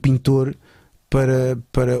um pintor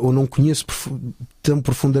ou não conheço tão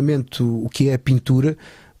profundamente o que é a pintura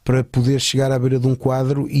para poder chegar à beira de um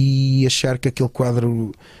quadro e achar que aquele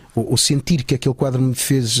quadro, ou sentir que aquele quadro me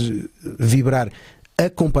fez vibrar, a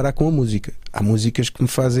comparar com a música. Há músicas que me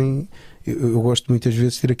fazem. Eu gosto muitas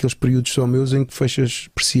vezes de ter aqueles períodos só meus em que fecho as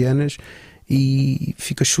persianas e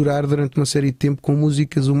fico a chorar durante uma série de tempo com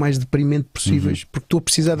músicas o mais deprimente possíveis, porque estou a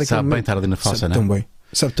precisar daquele Sabe momento. bem estar ali na falsa, não é?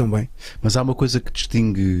 Sabe tão bem. Mas há uma coisa que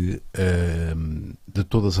distingue de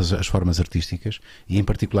todas as formas artísticas, e em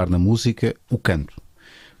particular na música, o canto.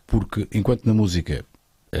 Porque enquanto na música,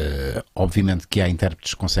 obviamente que há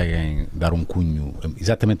intérpretes que conseguem dar um cunho,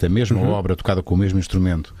 exatamente a mesma obra tocada com o mesmo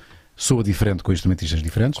instrumento, soa diferente com instrumentistas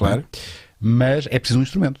diferentes, claro. Não é? Mas é preciso um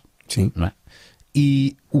instrumento. Sim. Não é?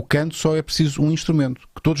 E o canto só é preciso um instrumento,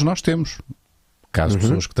 que todos nós temos. Caso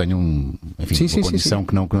pessoas que tenham, enfim, uma condição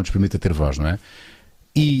que não nos permita ter voz, não é?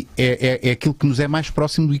 E é aquilo que nos é mais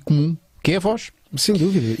próximo e comum, que é a voz. Sem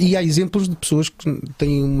dúvida. E há exemplos de pessoas que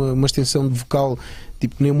têm uma extensão de vocal,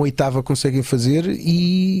 tipo, nem uma oitava conseguem fazer,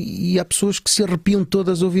 e há pessoas que se arrepiam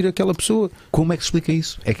todas a ouvir aquela pessoa. Como é que se explica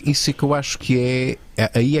isso? Isso é que eu acho que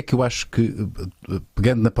aí é que eu acho que,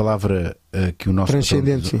 pegando na palavra que o nosso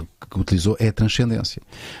transcendência que utilizou, é a transcendência.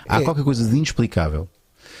 Há qualquer coisa de inexplicável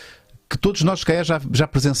que todos nós, se calhar, já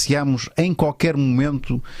presenciamos em qualquer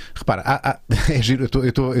momento. Repara, é giro,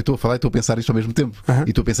 eu estou a falar e estou a pensar isto ao mesmo tempo. E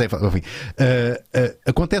estou a pensar, enfim,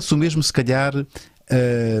 acontece o mesmo, se calhar,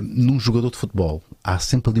 num jogador de futebol. Há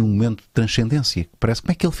sempre ali um momento de transcendência. Parece,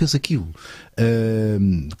 como é que ele fez aquilo?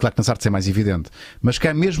 Claro que nas artes é mais evidente, mas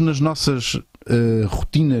cá mesmo nas nossas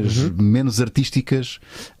rotinas menos artísticas,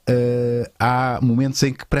 há momentos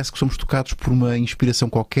em que parece que somos tocados por uma inspiração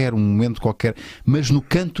qualquer, um momento qualquer, mas no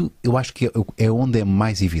canto eu acho que é onde é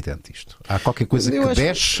mais evidente isto. Há qualquer coisa que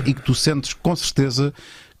desce e que tu sentes com certeza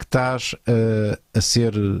que estás a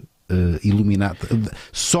ser iluminada.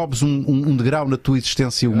 Sobes um degrau na tua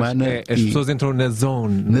existência humana. As pessoas entram na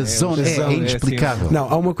zone. Na zone, é inexplicável. Não,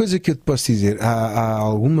 há uma coisa que eu te posso dizer. Há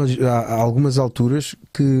algumas alturas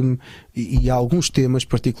que, e há alguns temas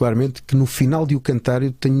particularmente, que no final de o cantar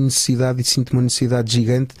eu tenho necessidade e sinto uma necessidade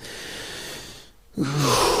gigante.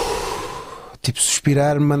 Tipo,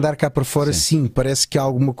 suspirar, mandar cá para fora. Sim, parece que há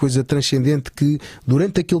alguma coisa transcendente que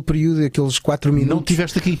durante aquele período, aqueles 4 minutos. Não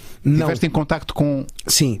tiveste aqui, estiveste em contacto com,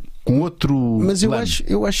 com outro. Mas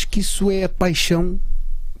eu acho que isso é a paixão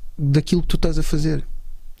daquilo que tu estás a fazer.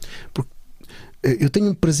 Porque eu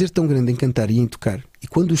tenho um prazer tão grande em cantar e em tocar, e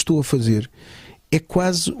quando o estou a fazer é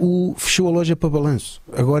quase o fechou a loja para balanço,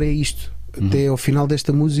 agora é isto. Até ao final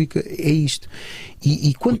desta música é isto.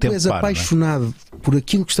 E quando tu és apaixonado por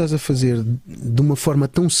aquilo que estás a fazer de uma forma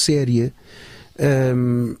tão séria,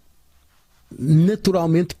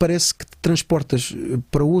 naturalmente parece que te transportas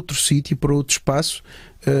para outro sítio, para outro espaço,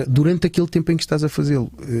 durante aquele tempo em que estás a fazê-lo,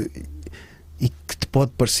 e que te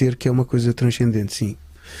pode parecer que é uma coisa transcendente. Sim.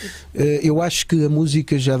 Eu acho que a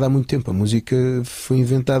música já dá muito tempo. A música foi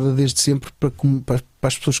inventada desde sempre para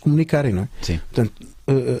as pessoas comunicarem, não é? Sim. Portanto,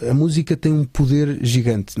 a música tem um poder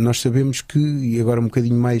gigante. Nós sabemos que, e agora um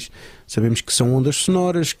bocadinho mais, sabemos que são ondas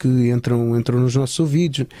sonoras que entram nos nossos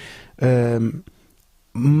ouvidos,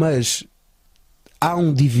 mas há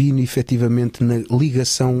um divino efetivamente na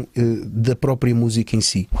ligação da própria música em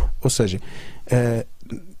si. Ou seja,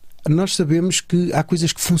 nós sabemos que há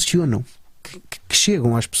coisas que funcionam, que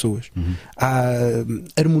chegam às pessoas. Há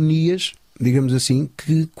harmonias, digamos assim,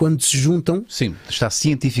 que quando se juntam... Sim, está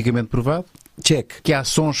cientificamente provado. Check. Que há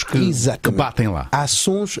sons que batem lá. Há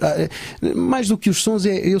sons, mais do que os sons,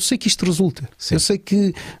 eu sei que isto resulta. Sim. Eu sei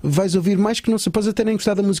que vais ouvir mais que não sei, podes até nem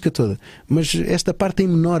gostar da música toda, mas esta parte em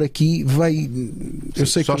menor aqui vai. Eu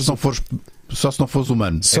sei só que se não fores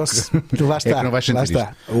humano. Lá está. É que não vais sentir lá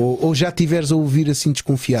está. Ou já estiveres a ouvir assim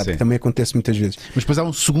desconfiado, que também acontece muitas vezes. Mas depois há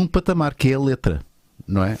um segundo patamar que é a letra.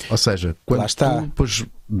 Não é? Ou seja, quando tu depois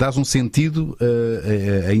dás um sentido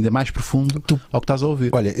ainda mais profundo ao que estás a ouvir.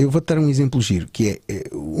 Olha, eu vou-te dar um exemplo giro, que é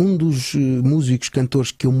um dos músicos,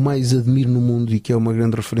 cantores que eu mais admiro no mundo e que é uma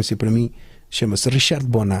grande referência para mim, chama-se Richard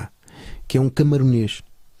Bonas, que é um camaronês.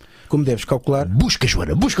 Como deves calcular... Busca,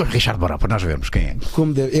 Joana, busca o Richard Bonas para nós vermos quem é.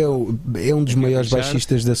 É um dos maiores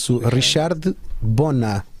baixistas da sua... Richard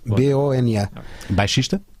Bonas, B-O-N-A.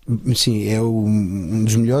 Baixista? Sim, é um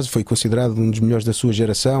dos melhores, foi considerado um dos melhores da sua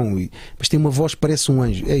geração, mas tem uma voz que parece um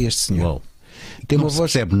anjo. É este senhor. Uou. Tem não uma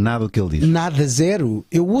voz, percebe nada do que ele diz. Nada, zero.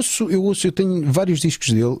 Eu tenho vários discos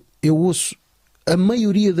dele, eu ouço a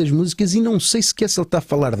maioria das músicas e não sei sequer se ele está a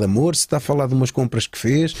falar de amor, se está a falar de umas compras que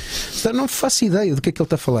fez, não faço ideia do que é que ele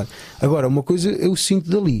está a falar. Agora, uma coisa eu sinto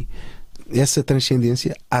dali, essa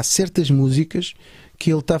transcendência. Há certas músicas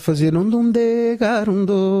que ele está a fazer,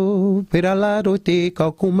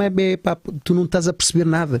 tu não estás a perceber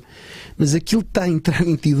nada, mas aquilo está a entrar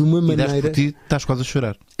em ti de uma maneira. E por ti estás quase a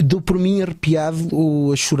chorar. Dou por mim arrepiado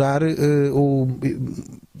ou a chorar, ou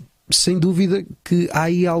sem dúvida que há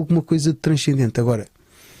aí alguma coisa de transcendente. Agora,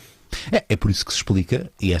 é por isso que se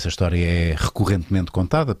explica, e essa história é recorrentemente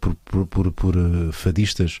contada por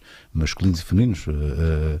fadistas masculinos e femininos.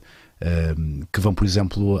 Que vão, por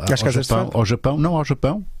exemplo, ao Japão. Não, ao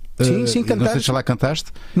Japão. Sim, cantaste. Não sei se lá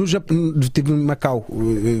cantaste. No Japão, estive em Macau,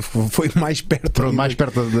 foi mais perto. Mais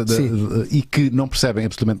perto e que não percebem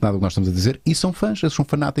absolutamente nada do que nós estamos a dizer, e são fãs, eles são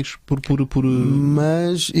fanáticos por...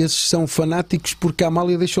 Mas esses são fanáticos porque a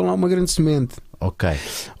Amália deixou lá uma grande semente. Ok.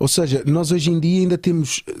 Ou seja, nós hoje em dia ainda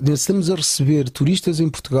estamos a receber turistas em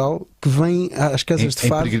Portugal que vêm às casas de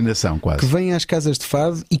fado, peregrinação, quase. Que vêm às casas de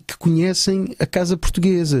fado e que conhecem a casa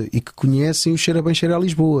portuguesa e que conhecem o Cheira Bem Cheira a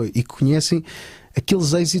Lisboa e que conhecem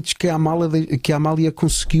aqueles êxitos que a Amália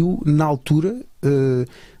conseguiu na altura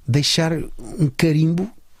deixar um carimbo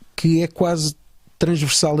que é quase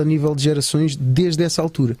transversal a nível de gerações desde essa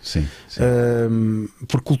altura. Sim.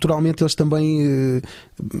 Porque culturalmente eles também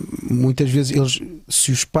muitas vezes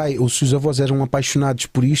se os pais ou se os avós eram apaixonados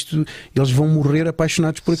por isto, eles vão morrer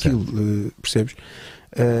apaixonados por aquilo, percebes?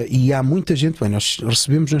 E há muita gente, nós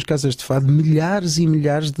recebemos nas casas de fado milhares e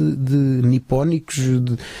milhares de nipónicos,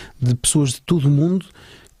 de pessoas de todo o mundo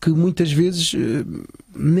que muitas vezes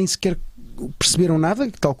nem sequer perceberam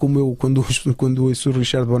nada, tal como eu quando ouço o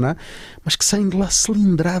Richard Bonas, mas que saem de lá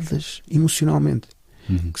cilindradas emocionalmente,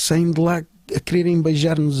 que saem de lá a quererem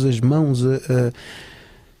beijar-nos as mãos,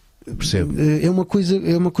 Percebo. É uma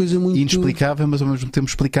coisa muito inexplicável, mas ao mesmo tempo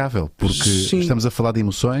explicável, porque estamos a falar de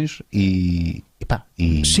emoções e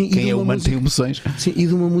quem é humano tem emoções. Sim, e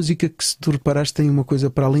de uma música que, se tu reparaste, tem uma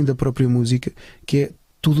coisa para além da própria música, que é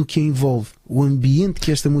tudo o que a envolve, o ambiente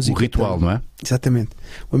que esta música O ritual, tem. não é? Exatamente.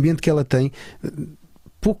 O ambiente que ela tem.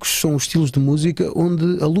 Poucos são os estilos de música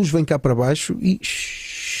onde a luz vem cá para baixo e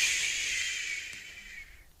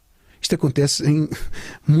isto acontece em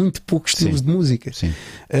muito poucos estilos de música. Sim.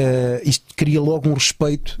 Isto cria logo um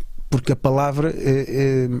respeito, porque a palavra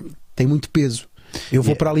tem muito peso. Eu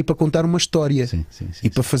vou para ali para contar uma história e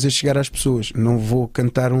para fazer chegar às pessoas. Não vou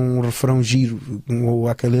cantar um refrão giro ou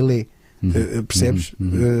akalele. Percebes?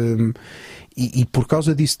 E por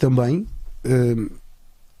causa disso também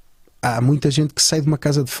há muita gente que sai de uma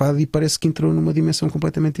casa de fado e parece que entrou numa dimensão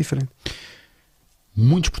completamente diferente.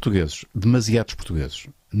 Muitos portugueses, demasiados portugueses,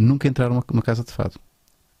 nunca entraram numa casa de fado.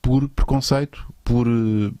 Por preconceito,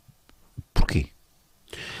 porquê?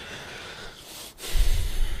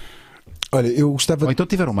 Olha, eu gostava... Ou então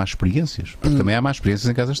tiveram más experiências, porque também há más experiências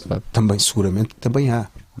em casas de fado. Também, seguramente, também há.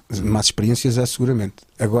 Más experiências há, seguramente.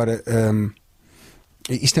 Agora,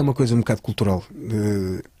 isto é uma coisa um bocado cultural.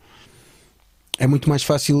 É muito mais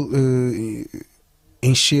fácil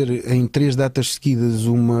encher em 3 datas seguidas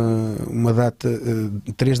uma data,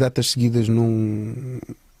 3 datas seguidas num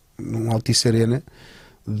Altice Arena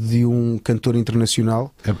de um cantor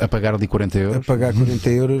internacional A pagar ali 40 euros? A pagar 40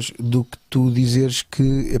 euros do que tu dizeres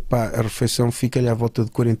que a refeição fica-lhe à volta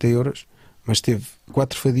de 40 euros, mas teve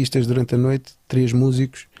 4 fadistas durante a noite, 3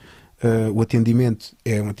 músicos, o atendimento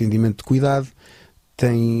é um atendimento de cuidado,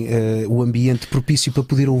 tem o ambiente propício para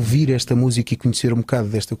poder ouvir esta música e conhecer um bocado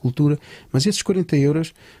desta cultura, mas esses 40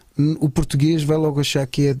 euros o português vai logo achar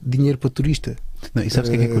que é dinheiro para turista. Não, e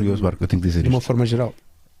sabes o que é curioso, Marco? Eu tenho que dizer de uma isto. forma geral.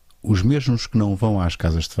 Os mesmos que não vão às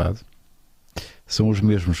casas de fado são os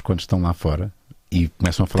mesmos quando estão lá fora e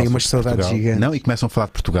começam a falar Tem sobre umas saudades Portugal. gigantes. Não, e começam a falar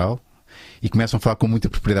de Portugal e começam a falar com muita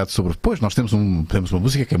propriedade sobre. Pois, nós temos uma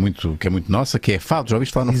música que é muito nossa, que é fado. Já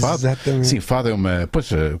ouviste falar no fado? Exatamente. Sim, fado é uma. Pois,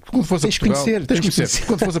 quando fores a Tens Portugal. conhecer, Tens tens que conhecer. conhecer.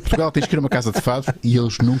 Quando fores a Portugal, tens que ir a uma casa de fado e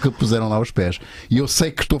eles nunca puseram lá os pés. E eu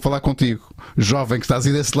sei que estou a falar contigo, jovem que estás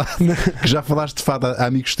aí desse lado, que já falaste de fado a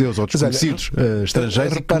amigos teus ou desconhecidos,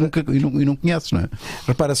 estrangeiros, e não conheces, não é?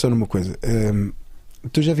 Repara só numa coisa.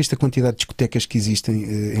 Tu já viste a quantidade de discotecas que existem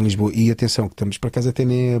em Lisboa? E atenção, que estamos para casa até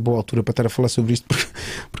nem é boa altura para estar a falar sobre isto,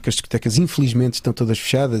 porque as discotecas infelizmente estão todas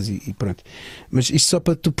fechadas e pronto. Mas isto só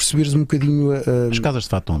para tu perceberes um bocadinho. As casas de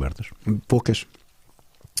fado estão abertas. Poucas.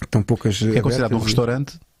 Estão poucas. Que é considerado um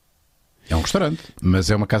restaurante. É um restaurante, mas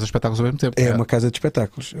é uma casa de espetáculos ao mesmo tempo. É uma casa de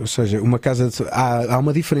espetáculos. Ou seja, uma casa de... há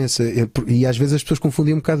uma diferença, e às vezes as pessoas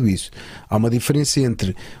confundem um bocado isso. Há uma diferença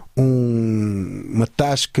entre uma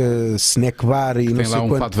tasca, snack bar e que não tem sei lá um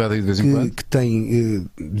quanto, fato velho de vez em quando. que tem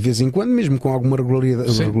de vez em quando, mesmo com alguma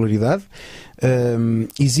regularidade.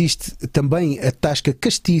 Existe também a tasca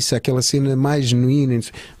castiça, aquela cena mais genuína.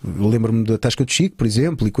 Lembro-me da tasca do Chico, por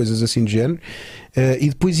exemplo, e coisas assim do género. E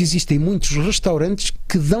depois existem muitos restaurantes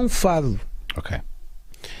que dão fado. Ok.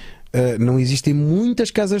 Não existem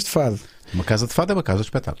muitas casas de fado. Uma casa de fado é uma casa de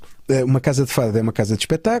espetáculos. Uma casa de fado é uma casa de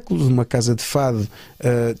espetáculos. Uma casa de fado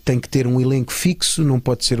tem que ter um elenco fixo, não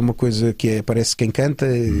pode ser uma coisa que aparece quem canta.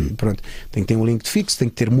 Pronto. Tem que ter um elenco fixo, tem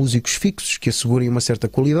que ter músicos fixos que assegurem uma certa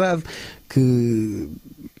qualidade, que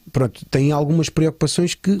pronto, tem algumas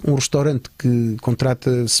preocupações que um restaurante que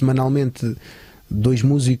contrata semanalmente 2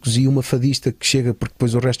 músicos e uma fadista que chega porque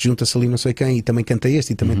depois o resto junta-se ali não sei quem e também canta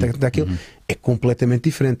este e também canta aquele, é completamente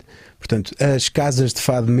diferente. Portanto, as casas de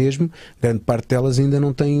fado mesmo, grande parte delas ainda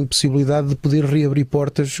não têm possibilidade de poder reabrir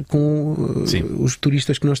portas com os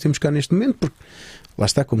turistas que nós temos cá neste momento, porque lá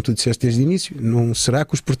está, como tu disseste desde o início, não será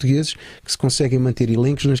que os portugueses que se conseguem manter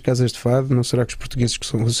elencos nas casas de fado, não será que os portugueses que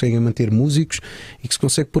se conseguem manter músicos e que se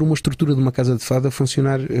consegue pôr uma estrutura de uma casa de fado a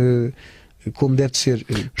funcionar como deve ser.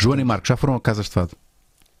 Joana e Marcos já foram a casas de fado?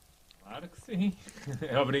 Claro que sim.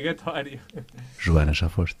 É obrigatório. Joana, já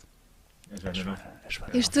foste?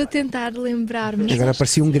 Eu estou a tentar lembrar-me. Agora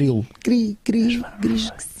parecia um grilo.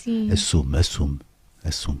 Acho que sim. Assume.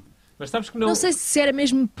 Mas sabes que Não sei se era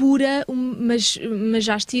mesmo pura, mas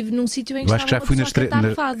já estive num sítio em que Eu acho que já fui nas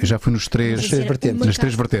nas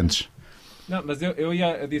três vertentes. Não, mas eu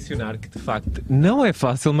ia adicionar que de facto não é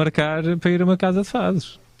fácil marcar para ir a uma casa de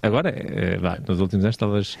fados. Agora, nos últimos anos,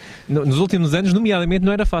 talvez. Nos últimos anos, nomeadamente,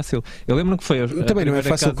 não era fácil. Eu lembro que foi. Também não é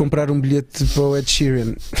fácil comprar um bilhete para o Ed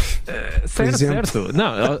Sheeran. Certo.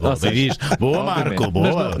 Não, boa, Marco,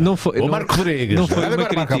 boa. Não foi, Marco Rodrigues.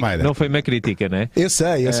 Não foi uma crítica, né? Eu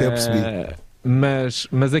sei, eu percebi. Mas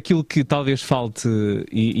aquilo que talvez falte,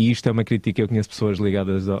 e isto é uma crítica, eu conheço pessoas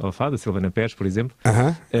ligadas ao fado, a Silvana Pérez, por exemplo,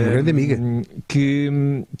 uma grande amiga, que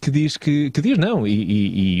diz não,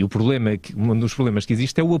 e o problema, um dos problemas que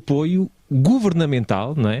existe é o apoio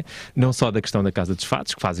governamental, não é? Não só da questão da Casa dos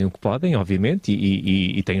Fados, que fazem o que podem, obviamente,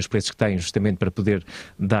 e têm os preços que têm justamente para poder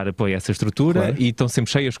dar apoio a essa estrutura, claro. E estão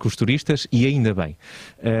sempre cheias com os turistas, e ainda bem.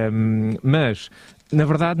 Mas, na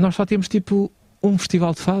verdade, nós só temos tipo um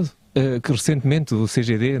festival de fado. Que recentemente o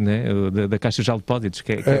CGD, né, da Caixa de Depósitos,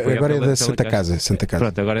 que agora é da Santa Casa.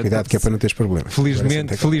 Pronto, agora cuidado que é para não teres problemas.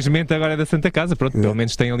 Felizmente agora é da Santa Casa, pronto, pelo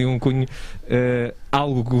menos tem ali um cunho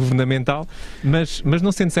algo governamental, mas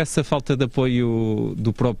não sentes essa falta de apoio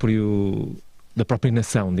da própria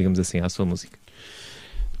nação, digamos assim, à sua música?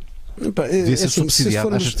 Devia ser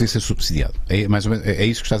subsidiado. Achas que devia ser subsidiado? Mais ou menos, é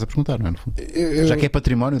isso que estás a perguntar, não é? Já que é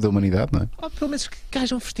património da humanidade, não é? Ou pelo menos que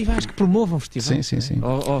hajam festivais, que promovam festivais. Sim.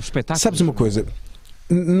 Ou espetáculos. Sabes uma coisa?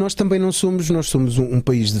 Nós também não somos, nós somos um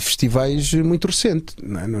país de festivais muito recente,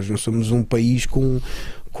 não é? Nós não somos um país com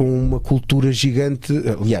uma cultura gigante.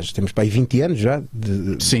 Aliás, temos para aí 20 anos já,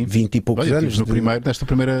 de 20 e poucos anos. Nesta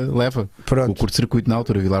primeira leva, o curto-circuito na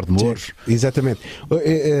altura, Vilar de Mouros. Sim, exatamente.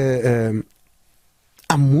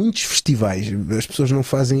 Há muitos festivais, as pessoas não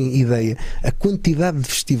fazem ideia. A quantidade de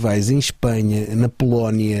festivais em Espanha, na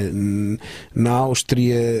Polónia, na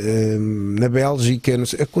Áustria, na Bélgica, não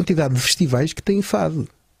sei, a quantidade de festivais que têm fado.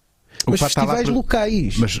 Mas festivais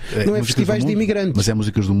locais, não é festivais de imigrantes. Mas é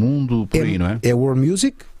músicas do mundo, por aí, não é? É world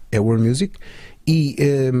music e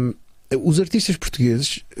os artistas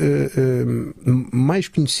portugueses mais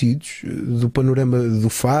conhecidos do panorama do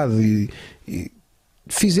fado e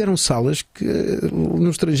fizeram salas que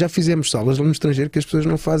já fizemos salas no estrangeiro que as pessoas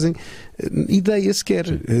não fazem ideia sequer.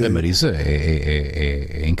 A Marisa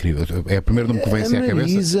é incrível. É o primeiro nome que vem assim à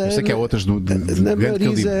cabeça. Eu sei que há outras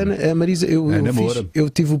a Marisa, eu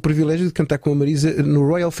tive o privilégio de cantar com a Marisa no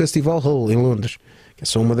Royal Festival Hall em Londres, que é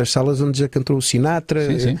só uma das salas onde já cantou o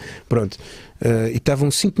Sinatra. Sim. Pronto. E estavam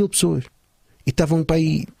 5.000 pessoas e estavam para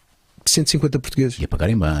aí 150 portugueses e a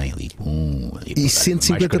pagarem bem ali, e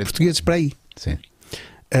 150 portugueses para aí. Sim.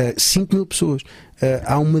 5.000 pessoas.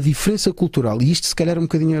 Há uma diferença cultural, e isto se calhar é um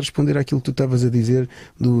bocadinho a responder àquilo que tu estavas a dizer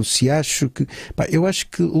do se acho que... eu acho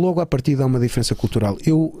que logo à partida há uma diferença cultural.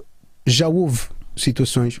 Já houve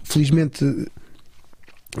situações, felizmente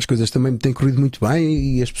as coisas também me têm corrido muito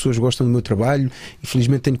bem e as pessoas gostam do meu trabalho e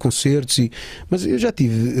felizmente tenho concertos, mas eu já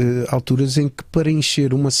tive alturas em que para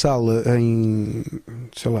encher uma sala em,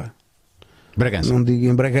 sei lá, Bragança. Não digo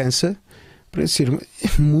em Bragança, para ser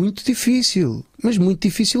muito difícil, mas muito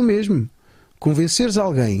difícil mesmo. Convenceres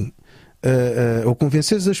alguém ou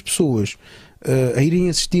convenceres as pessoas a irem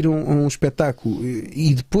assistir a um espetáculo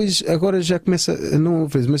e depois agora já começa a não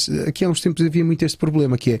ver, mas aqui há uns tempos havia muito este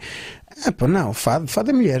problema que é não, fado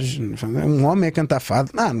é mulheres, um homem a cantar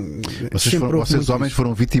fado. Vocês homens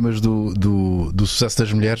foram vítimas do sucesso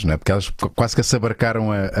das mulheres, não é? Porque elas quase que se abarcaram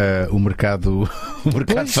o mercado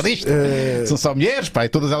fadista. São só mulheres, e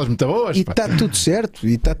todas elas muito boas. E está tudo certo,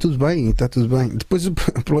 e está tudo bem, Depois o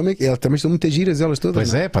problema é que elas também estão muito giras, elas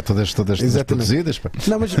todas. Pois é, todas produzidas.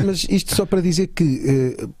 Não, mas isto só para dizer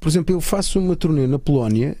que, por exemplo, eu faço uma turnê na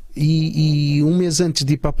Polónia e um mês antes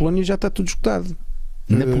de ir para a Polónia já está tudo esgotado.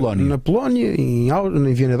 Na Polónia,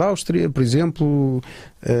 em Viena da Áustria, por exemplo,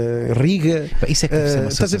 Riga. Isso é que deve ser uma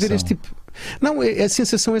estás a ver este tipo? Não, a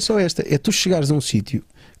sensação é só esta: é tu chegares a um sítio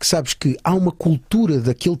que sabes que há uma cultura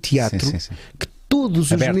daquele teatro sim. que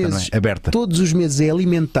todos os meses, todos os meses é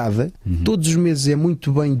alimentada, todos os meses é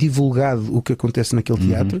muito bem divulgado o que acontece naquele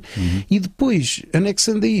teatro, e depois,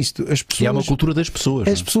 anexando a isto, as pessoas. E há uma cultura das pessoas.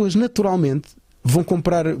 As pessoas naturalmente vão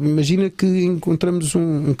comprar. Imagina que encontramos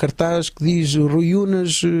um cartaz que diz Rui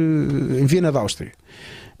Unas em Viena da Áustria.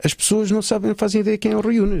 As pessoas não fazem ideia quem é o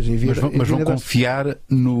Rui Unas. Mas vão confiar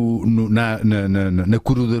na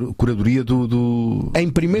curadoria do. Em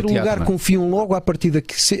primeiro do teatro, lugar, confiam logo à partida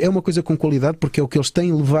que é uma coisa com qualidade, porque é o que eles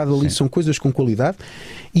têm levado ali, são coisas com qualidade.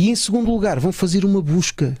 E em segundo lugar, vão fazer uma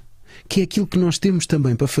busca, que é aquilo que nós temos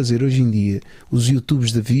também para fazer hoje em dia, os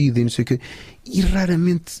YouTubes da vida e não sei o quê, e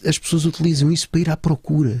raramente as pessoas utilizam isso para ir à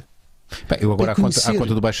procura. Eu agora, à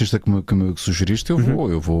conta do baixista que me sugeriste, eu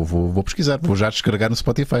vou pesquisar, vou já descarregar no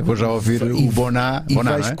Spotify, vou já ouvir o Boná. E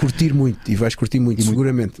vais curtir muito,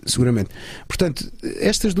 seguramente. Portanto,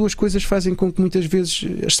 estas duas coisas fazem com que muitas vezes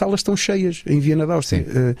as salas estão cheias em Viena da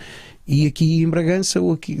Áustria. E aqui em Bragança,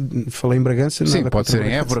 ou aqui, falei em Bragança, sim, pode ser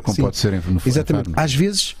em Évora, como pode ser no exatamente. Às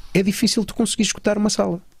vezes é difícil tu conseguir escutar uma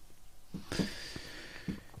sala.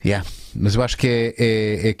 Mas eu acho que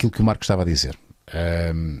é aquilo que o Marco estava a dizer.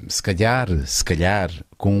 se calhar,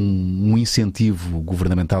 com um incentivo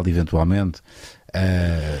governamental eventualmente,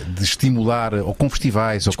 de estimular, ou com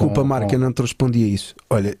festivais... Desculpa, Marco, eu não te respondi a isso.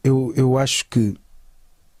 Olha, eu acho que,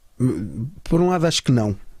 por um lado, acho que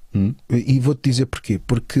não. E vou-te dizer porquê.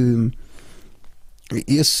 Porque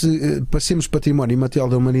para sermos património imaterial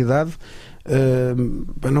da humanidade,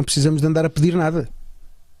 não precisamos de andar a pedir nada.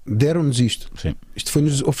 Deram-nos isto. Sim. Isto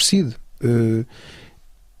foi-nos oferecido.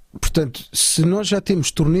 Portanto, se nós já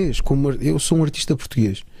temos turnês, como eu sou um artista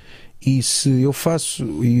português, e se eu faço,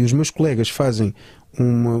 e os meus colegas fazem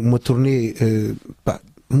uma turnê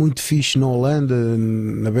muito fixe na Holanda,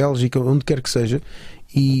 na Bélgica, onde quer que seja,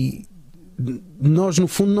 e nós no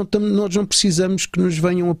fundo nós não precisamos que nos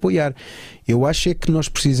venham apoiar. Eu acho é que nós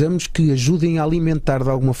precisamos que ajudem a alimentar de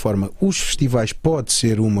alguma forma. Os festivais pode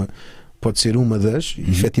ser uma das.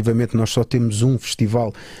 Efetivamente nós só temos um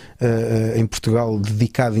festival em Portugal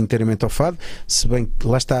dedicado inteiramente ao fado, se bem que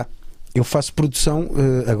lá está, eu faço produção,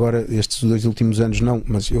 agora estes 2 últimos anos não,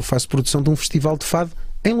 mas eu faço produção de um festival de fado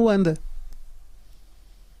em Luanda.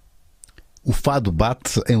 O fado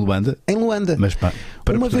bate em Luanda? Em Luanda. Mas para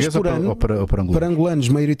uma vez por ano, ou para angolanos? Para angolanos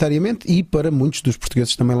maioritariamente, e para muitos dos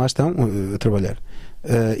portugueses que também lá estão a trabalhar.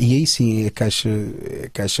 E aí sim é a Caixa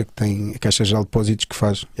que tem a Caixa Geral de Depósitos que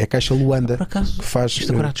faz. É a Caixa Luanda. Por acaso, que faz.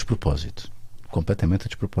 Isto agora a despropósito. Completamente a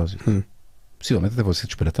despropósito. Possivelmente deve ser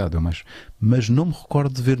disparatado, mas não me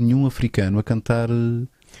recordo de ver nenhum africano a cantar.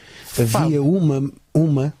 Havia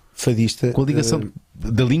uma fadista com a ligação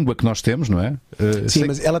da língua que nós temos, não é? Sim,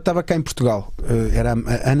 mas ela estava cá em Portugal. Era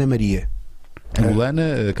a Ana Maria.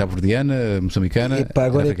 Angolana, cabo-verdiana, moçambicana.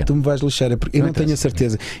 Agora é que tu me vais lixar, porque eu não tenho a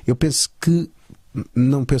certeza. Eu penso que.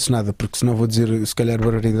 Não penso nada, porque senão vou dizer se calhar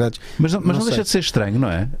barbaridades. Mas não deixa de ser estranho, não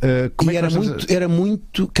é? Como era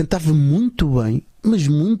muito. Cantava muito bem, mas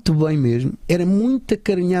muito bem mesmo. Era muito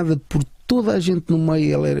acarinhada por toda a gente no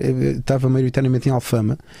meio. Ela estava maioritariamente em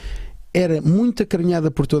Alfama. Era muito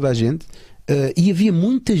acarinhada por toda a gente. E havia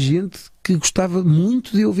muita gente que gostava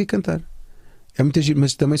muito de ouvir cantar. É muita gente,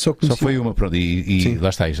 mas também só conhecia. Só foi uma, pronto, e lá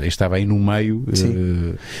está, estava aí no meio.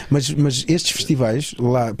 Mas estes festivais,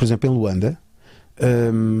 lá, por exemplo, em Luanda,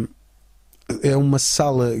 é uma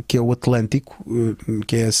sala que é o Atlântico,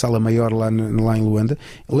 que é a sala maior lá em Luanda,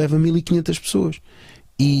 leva 1500 pessoas.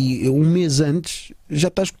 E um mês antes já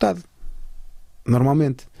está esgotado.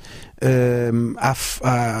 Normalmente.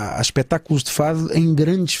 Há espetáculos de fado em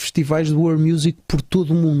grandes festivais de world music por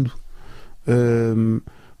todo o mundo.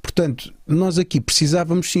 Portanto, nós aqui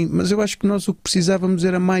precisávamos sim, mas eu acho que nós o que precisávamos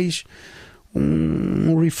era mais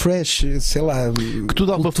um refresh, sei lá, que tu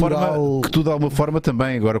de alguma forma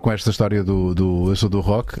também, agora com esta história do Eu Sou do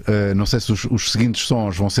Rock, não sei se os seguintes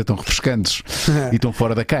sons vão ser tão refrescantes e tão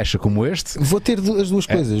fora da caixa como este. Vou ter as duas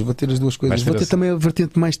coisas. Vou ter também a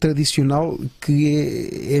vertente mais tradicional,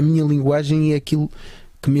 que é a minha linguagem e é aquilo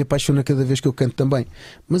que me apaixona cada vez que eu canto também.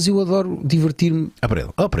 Mas eu adoro divertir-me.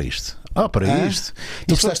 Para isto.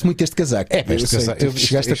 Tu gostaste muito deste casaco.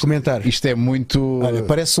 Chegaste a comentar. Isto é muito. Olha,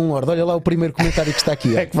 parece um lord. Olha lá o primeiro comentário que está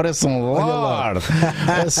aqui. É que parece um lord.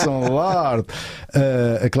 Parece um lord.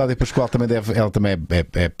 A Cláudia Pascoal também deve. Ela também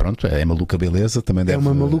pronto, é maluca beleza. Também deve, é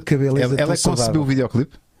uma maluca beleza. Ela concebeu o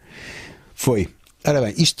videoclipe? Foi. Ora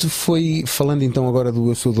bem, isto foi. Falando então agora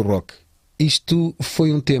do Eu Sou do Rock. Isto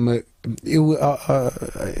foi um tema.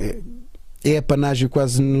 É apanágio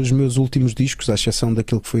quase nos meus últimos discos, à exceção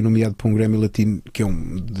daquele que foi nomeado para um Grammy Latino, que é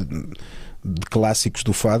de clássicos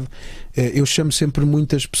do fado. Eu chamo sempre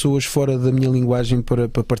muitas pessoas fora da minha linguagem para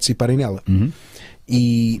participarem nela.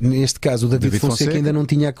 E neste caso o David Fonseca ainda não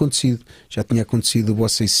tinha acontecido. Já tinha acontecido o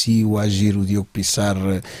Bossa e Si, o Agir, o Diogo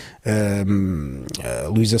Pissarra, a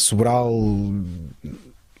Luísa Sobral.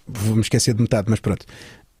 Vou-me esquecer de metade, mas pronto.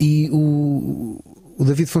 E o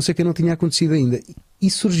David Fonseca não tinha acontecido ainda. E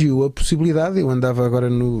surgiu a possibilidade, eu andava agora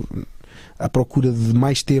à procura de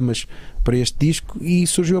mais temas para este disco, e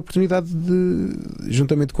surgiu a oportunidade de,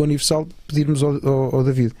 juntamente com a Universal, pedirmos ao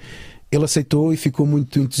David. Ele aceitou e ficou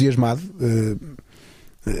muito entusiasmado.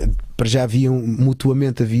 Para já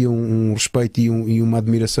mutuamente havia um respeito e uma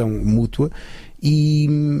admiração mútua, e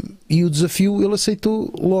o desafio ele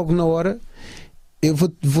aceitou logo na hora. Eu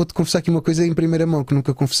vou-te confessar aqui uma coisa em primeira mão que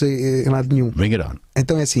nunca confessei em lado nenhum. Bring it on.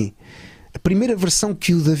 Então é assim: a primeira versão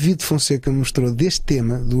que o David Fonseca mostrou deste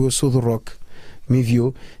tema, do Eu Sou do Rock, me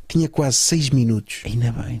enviou, tinha quase 6 minutos.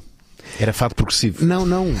 Ainda bem. Era fado progressivo. Não.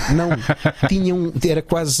 Era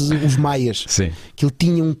quase os maias. Sim. Que ele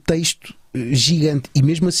tinha um texto gigante, e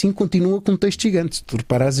mesmo assim continua com um texto gigante. Se tu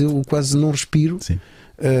reparares, eu quase não respiro. Sim,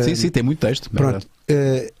 sim, tem muito texto. Pronto.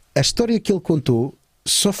 A história que ele contou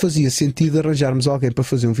só fazia sentido arranjarmos alguém para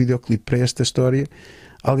fazer um videoclipe para esta história,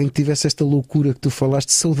 alguém que tivesse esta loucura que tu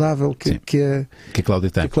falaste, saudável, que a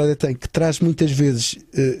Cláudia tem. Que traz muitas vezes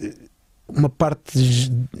uma parte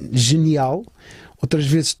genial, outras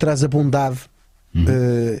vezes traz a bondade.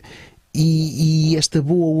 E esta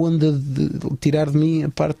boa onda de tirar de mim a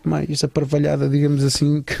parte mais aparvalhada, digamos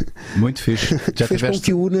assim, que muito fixe. Já fez com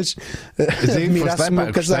que o Unas admirasse o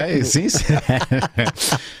meu casaco. Sim.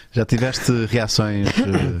 Já tiveste reações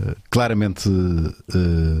claramente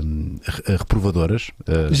reprovadoras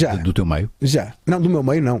do teu meio? Já. Não, do meu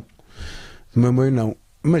meio não. Do meu meio não.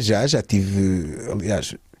 Mas já tive,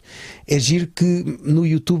 aliás. É giro que no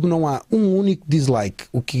YouTube não há um único dislike,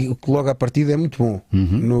 o que logo à partida é muito bom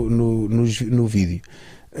no vídeo.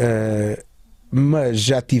 Mas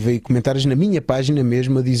já tive aí comentários na minha página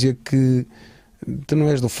mesmo a dizer que tu não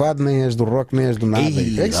és do fado, nem és do rock, nem és do nada.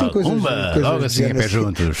 São coisas logo assim, a pé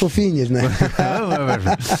juntos. Fofinhas, não é?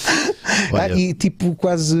 E tipo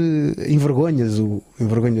quase envergonhas o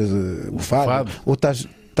fado. Ou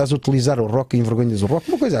estás a utilizar o rock e envergonhas o rock,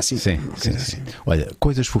 uma coisa assim. Sim. Olha,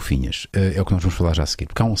 coisas fofinhas, é o que nós vamos falar já a seguir,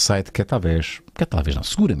 porque há um site que é talvez não,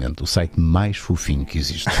 seguramente o site mais fofinho que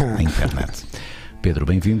existe na internet. Pedro,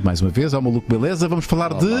 bem-vindo mais uma vez ao Maluco, Beleza. Vamos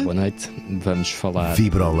falar de... Boa noite. Vamos falar...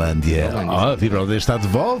 Vibrolândia. Vibrolândia está de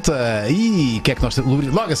volta. E o que é que nós...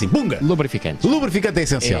 Logo assim, bunga! Lubrificante. Lubrificante é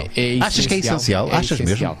essencial. Achas que é essencial? Achas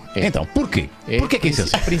essencial mesmo? Então, porquê? Porquê que é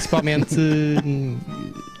essencial? Principalmente...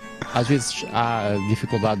 Às vezes há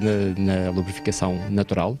dificuldade na lubrificação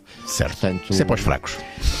natural. Certo. Portanto, isso é para os fracos.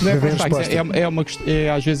 Não é para os fracos.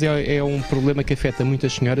 Às vezes é um problema que afeta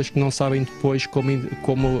muitas senhoras que não sabem depois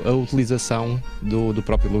como a utilização do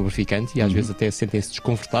próprio lubrificante e às vezes até sentem-se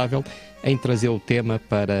desconfortável em trazer o tema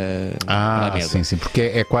para a mesa. Sim, porque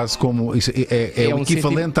é quase como... É o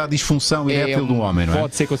equivalente à disfunção erétil do homem, não é?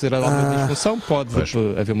 Pode ser considerada uma disfunção, pode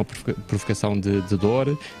haver uma provocação de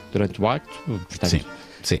dor durante o acto. Portanto,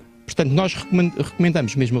 sim. Portanto, nós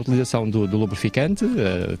recomendamos mesmo a utilização do lubrificante,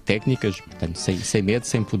 técnicas, portanto, sem medo,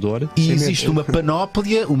 sem pudor. E existe uma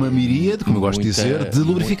panóplia, uma miríade, como eu gosto de dizer, de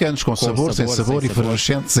lubrificantes, com sabor, sem sabor,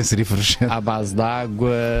 efervescente, sem ser efervescente. À base de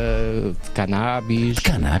água, de cannabis. De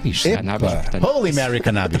cannabis? Portanto, Holy Mary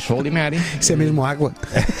cannabis. Holy Mary. Isso é mesmo água.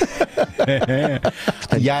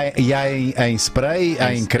 E há em spray,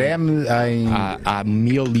 há em creme, há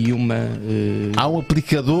mil e uma... Há um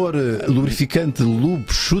aplicador lubrificante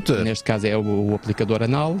Lube Shooter. Neste caso é o aplicador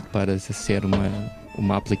anal, para ser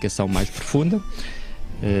uma aplicação mais profunda.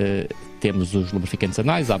 Temos os lubrificantes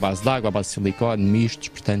anais à base de água, à base de silicone, mistos,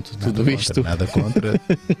 portanto, tudo isto. Nada contra.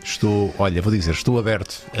 Estou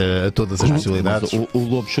aberto a todas as possibilidades. O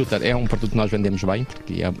Lube Shooter é um produto que nós vendemos bem,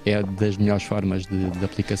 porque é das melhores formas de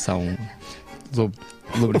aplicação do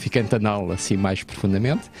lubrificante anal, assim mais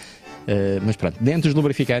profundamente. Mas pronto, dentro dos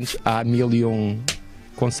lubrificantes há 1001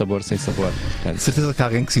 com sabor, sem sabor. Portanto, certeza que há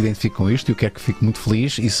alguém que se identifique com isto e eu quero que fique muito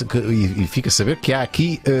feliz e fica a saber que há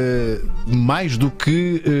aqui mais do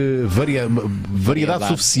que variedade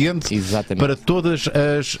suficiente para todas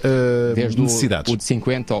as necessidades. O de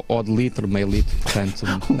 50 ou de litro, meio litro, portanto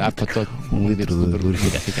há para todo um litro de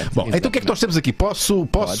lubrificante. Bom, então o que é que nós temos aqui? Posso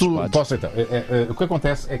então. O que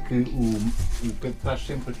acontece é que o Pedro traz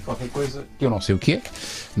sempre aqui qualquer coisa que eu não sei o que é.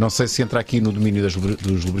 Não sei se entra aqui no domínio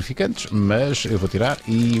dos lubrificantes, mas eu vou tirar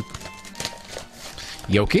e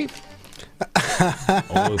é o quê?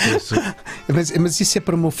 Mas isso é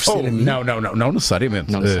para me oferecer a mim? Não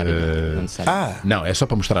necessariamente. Não, é só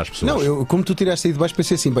para mostrar às pessoas. Não, como tu tiraste aí de baixo,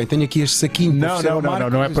 pensei assim, bem, tenho aqui este saquinho.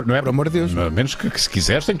 Não é por amor de Deus. Menos que se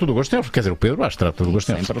quiseres, tem todo o gosto. Quer dizer, o Pedro acho que terá todo o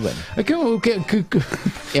gosto. Sem problema.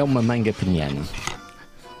 É uma manga peniana.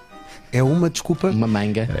 É uma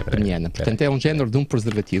manga peniana. Portanto, é um género de um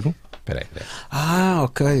preservativo. Espera aí.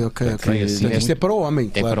 Ok. Isto é para o homem.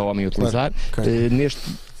 Claro. É para o homem utilizar. Claro.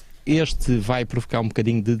 Este vai provocar um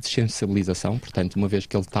bocadinho de dessensibilização, portanto, uma vez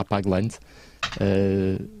que ele tapa a glande,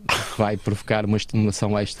 vai provocar uma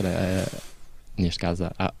estimulação extra, neste caso,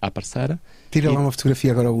 à parceira. Tira lá uma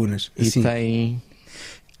fotografia agora ao Unas. Assim. E tem...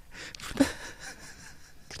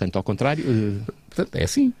 Portanto, ao contrário... É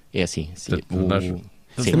assim. É assim. Sim.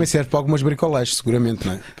 Também serve para algumas bricolagens, seguramente,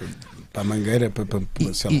 não é? Para a mangueira, para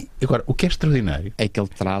e agora, o que é extraordinário é que ele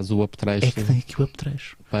traz o apetrecho. É que tem aqui o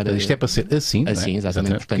apetrecho. Isto é para ser assim, assim,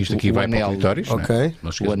 exatamente. Portanto, isto aqui vai para o clitóris. O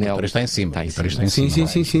anel está em cima. Sim.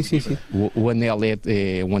 O anel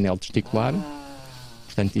é um anel testicular.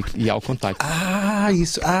 Portanto, e ao contacto.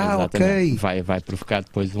 Isso. Ok. Vai provocar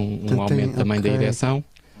depois um aumento também da ereção.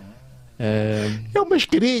 É uma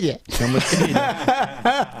mascarilha.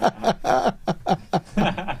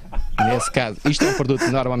 Nesse caso, isto é um produto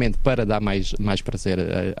normalmente para dar mais prazer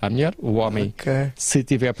à mulher. O homem, se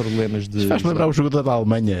tiver problemas de. Faz-me lembrar o jogador da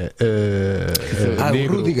Alemanha.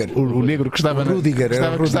 O Rodrigues. O negro que estava na. Rodrigues.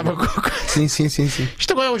 Sim.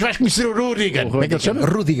 Isto agora hoje vais conhecer o Rodrigues. Como é que ele chama?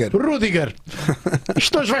 Rodrigues.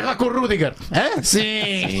 Isto hoje vai lá com o Rodrigues. Hã?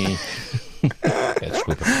 Sim.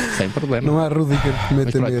 Desculpa, sem problema. Não há Rodrigues que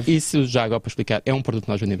meta medo. Isso já agora para explicar, é um produto que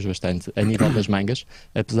nós vendemos bastante a nível das mangas,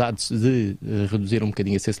 apesar de reduzir um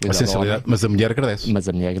bocadinho a sensibilidade ao homem, mas a mulher agradece.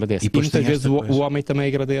 E muitas vezes o homem também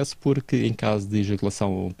agradece, porque em caso de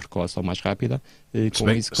ejaculação precoce ou mais rápida,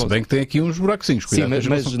 se bem que tem aqui uns buraquinhos. Sim, mas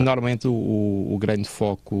normalmente o grande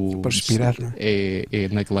foco para respirar, não é? É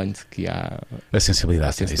na glande que há a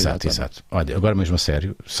sensibilidade. Exato. Olha, agora mesmo a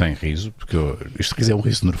sério, sem riso, porque este riso é um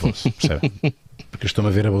riso nervoso, percebe? Porque estou-me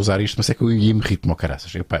a ver a usar isto, mas é que eu ia me rir como o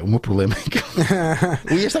caraças. O meu problema é que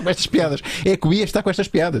o Ia está com estas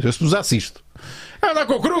piadas. Eu se usasse isto, lá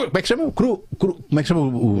com o Cru. Como é que chama? Como é que chama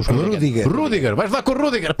o Rodrigues. Vais lá com o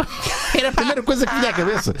Rodrigues. Era a primeira coisa que vinha à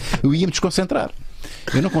cabeça. Eu ia me desconcentrar.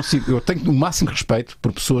 Eu não consigo. Eu tenho o máximo respeito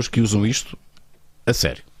por pessoas que usam isto a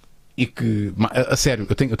sério. E que, a sério,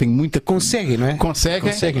 eu tenho muita. Conseguem, não é?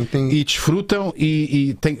 Conseguem e desfrutam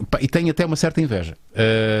e têm até uma certa inveja.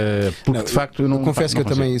 Porque não, de facto eu não. Confesso que eu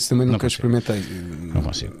também nunca experimentei. Não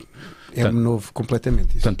consigo. É novo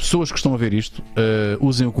completamente isso. Portanto, pessoas que estão a ver isto,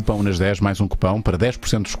 usem o cupom nas 10, mais um cupom para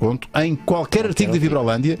 10% de desconto em qualquer artigo da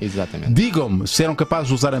Vibrolândia. Exatamente. Digam-me se eram capazes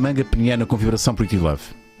de usar a manga peniana com vibração Pretty Love.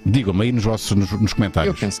 Digam-me aí nos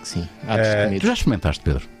comentários. Eu penso que sim. Tu já experimentaste,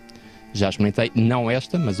 Pedro? Já experimentei, não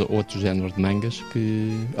esta, mas outros géneros de mangas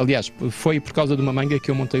que... Aliás, foi por causa de uma manga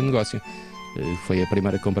que eu montei um negócio. Foi a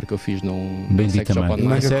primeira compra que eu fiz num Bendita sex shop online.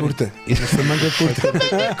 Manga curta. Esta manga curta.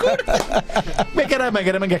 Manga curta. Como é que era a manga?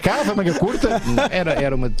 Era manga cava, manga curta?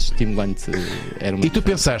 Era uma estimulante. E tu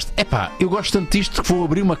pensaste, eu gosto tanto disto que vou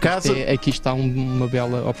abrir uma casa. Aqui está uma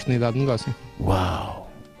bela oportunidade de negócio.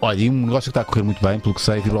 Uau! Olha, e um negócio que está a correr muito bem, pelo que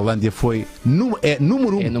sei, a Vibrolândia foi número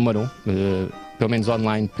 1. É número 1. Pelo menos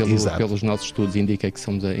online, pelos nossos estudos, indica que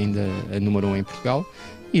somos ainda a número 1 em Portugal.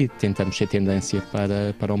 E tentamos ser tendência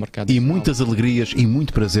para o mercado. E muitas alegrias e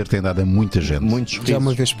muito prazer tem dado a muita gente. Muitos sorrisos. Já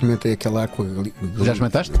uma vez experimentei aquela água. Já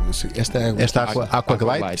experimentaste? Esta Aqua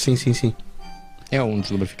Glide? Sim. É um dos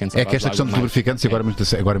lubrificantes. É que esta questão dos lubrificantes,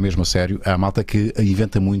 agora mesmo a sério, há malta que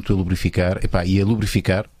inventa muito a lubrificar. E a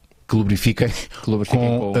lubrificar. Que lubrifiquem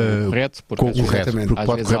com o correto, porque às pode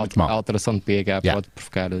correr muito mal. A alteração de pH pode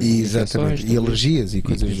provocar exatamente, e alergias e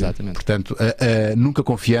coisas exatamente. Portanto, nunca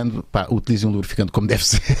confiando, utilizem um lubrificante como deve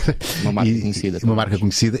ser. Uma marca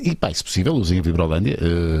conhecida. E, se possível, usem a Vibrolândia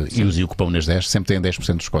e usem o cupom nas 10, sempre têm 10%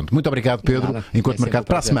 de desconto. Muito obrigado, Pedro. Enquanto mercado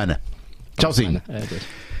para a semana. Tchauzinho.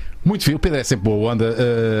 Muito fino, o Pedro é sempre boa onda.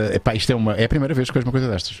 Isto é a primeira vez que vejo uma coisa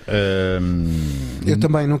destas. Eu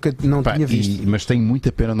também nunca tinha visto. Mas tenho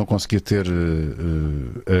muita pena não conseguir ter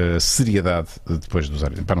seriedade depois de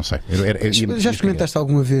usar. Não sei. Já experimentaste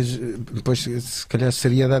alguma vez? Depois, se calhar,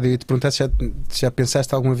 seriedade, eu ia te perguntar se já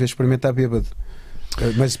pensaste alguma vez experimentar bêbado.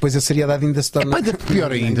 Mas depois a seriedade ainda se torna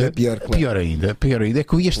pior ainda. Pior ainda é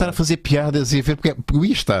que eu ia estar a fazer piadas e a ver porque eu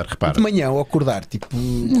ia estar, repara. De manhã ao acordar,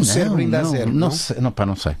 o cérebro ainda a zero. Não sei.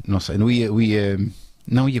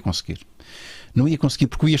 Não ia conseguir. Não ia conseguir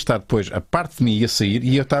porque eu ia estar depois, a parte de mim ia sair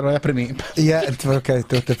e ia estar a olhar para mim. Ok,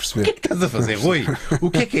 estou-te a perceber. O que é que estás a fazer, Rui? O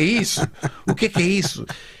que é isso?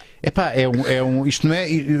 Isto não é.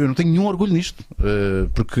 Eu não tenho nenhum orgulho nisto,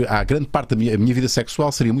 porque a grande parte da minha vida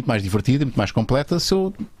sexual seria muito mais divertida, muito mais completa se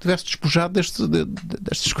eu tivesse despojado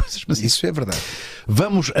destas coisas. Mas isso é verdade.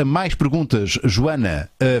 Vamos a mais perguntas. Joana,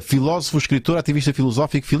 filósofo, escritor, ativista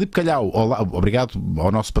filosófico, Filipe Calhau. Olá, obrigado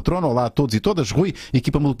ao nosso patrono. Olá a todos e todas. Rui,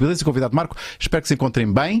 equipa Maluco, Beleza e convidado Marco. Espero que se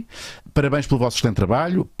encontrem bem. Parabéns pelo vosso excelente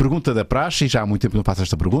trabalho. Pergunta da praxe, e já há muito tempo não faço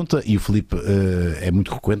esta pergunta, e o Filipe é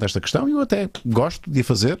muito recorrente a esta questão, e eu até gosto de a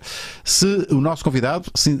fazer. Se o nosso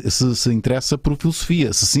convidado se interessa por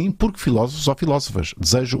filosofia, se sim, porque filósofos ou filósofas.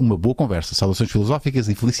 Desejo uma boa conversa. Saudações filosóficas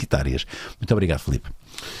e felicitárias. Muito obrigado, Filipe.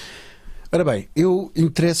 Ora bem, eu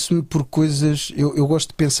interesso-me por coisas. Eu gosto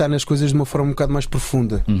de pensar nas coisas de uma forma um bocado mais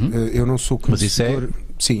profunda. Eu não sou conhecedor.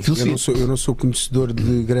 Mas isso é sim, eu não sou conhecedor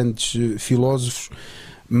de grandes filósofos,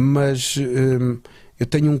 mas eu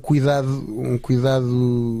tenho um cuidado,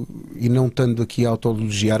 e não estando aqui a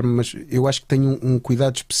autoelogiar-me, mas eu acho que tenho um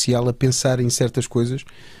cuidado especial a pensar em certas coisas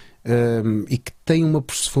e que tem uma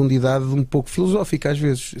profundidade um pouco filosófica às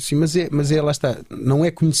vezes. Sim, mas lá está, não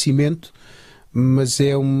é conhecimento, mas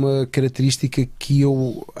é uma característica que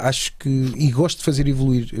eu acho que, e gosto de fazer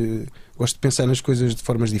evoluir, gosto de pensar nas coisas de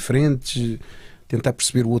formas diferentes, tentar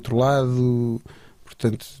perceber o outro lado.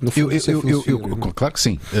 Portanto, no fundo, isso é filosofia. Claro que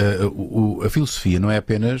sim. A filosofia não é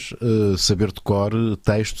apenas saber de cor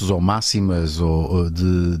textos ou máximas ou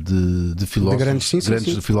de filósofos,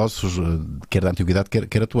 grandes filósofos, quer da antiguidade,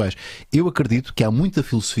 quer atuais. Eu acredito que há muita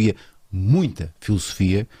filosofia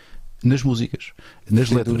nas músicas, nas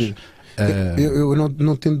letras. Eu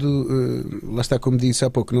não tendo, lá está, como disse há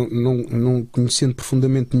pouco, não conhecendo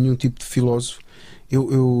profundamente nenhum tipo de filósofo,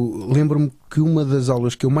 eu lembro-me que uma das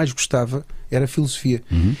aulas que eu mais gostava era filosofia.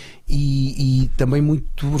 E também muito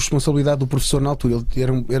por responsabilidade do professor na altura.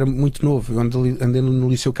 Ele era muito novo. Eu andei no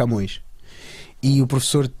Liceu Camões e o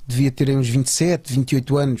professor devia ter uns 27,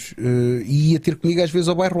 28 anos e ia ter comigo às vezes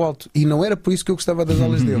ao Bairro Alto, e não era por isso que eu gostava das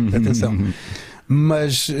aulas dele, atenção,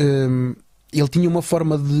 mas ele tinha uma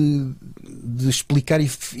forma de explicar e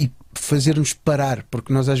fazer-nos parar,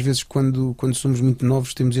 porque nós às vezes quando somos muito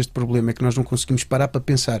novos temos este problema, é que nós não conseguimos parar para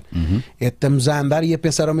pensar. Estamos a andar e a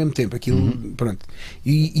pensar ao mesmo tempo, aquilo, pronto.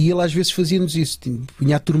 E ele às vezes fazia-nos isso,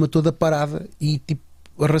 punha a turma toda parada e tipo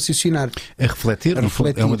a raciocinar, a refletir.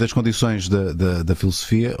 É uma das condições da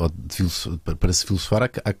filosofia, ou para se filosofar,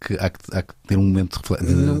 há que ter um momento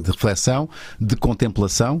de reflexão, de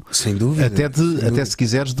contemplação, sem dúvida, até se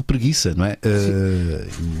quiseres de preguiça, não é?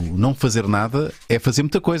 Não fazer nada é fazer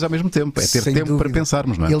muita coisa ao mesmo tempo, é ter tempo para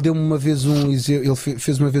pensarmos, não é? Ele deu-me uma vez ele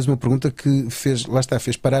fez uma vez uma pergunta que fez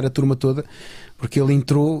parar a turma toda, porque ele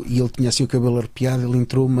entrou e ele tinha assim o cabelo arrepiado. Ele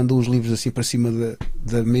entrou, mandou os livros assim para cima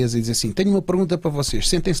da mesa e disse assim: tenho uma pergunta para vocês,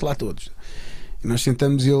 sentem-se lá todos. E nós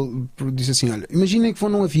sentamos e ele disse assim: olha, imaginem que vão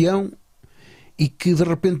num avião e que de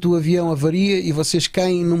repente o avião avaria e vocês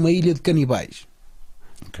caem numa ilha de canibais.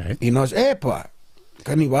 E nós,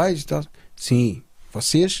 canibais e tal. Sim,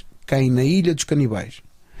 vocês caem na ilha dos canibais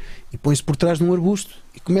e põem-se por trás de um arbusto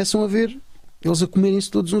e começam a ver eles a comerem-se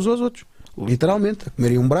todos uns aos outros. Literalmente, a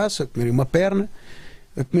comerem um braço, a comerem uma perna,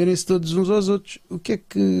 a comerem-se todos uns aos outros.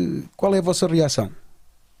 Qual é a vossa reação?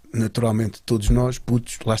 Naturalmente, todos nós,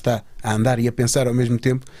 putos, lá está, a andar e a pensar ao mesmo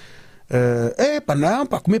tempo.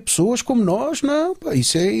 Comer pessoas como nós, não,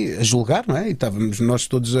 isso é a julgar, não é? E estávamos nós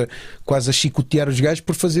todos quase a chicotear os gajos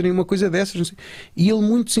por fazerem uma coisa dessas, não sei. E ele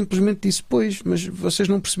muito simplesmente disse: pois, mas vocês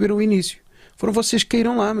não perceberam o início. Foram vocês que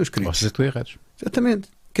caíram lá, meus queridos. Vocês estão errados. Exatamente.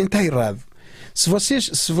 Quem está errado? Se vocês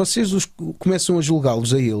começam a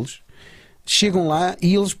julgá-los a eles, chegam lá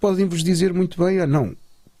e eles podem vos dizer muito bem: não,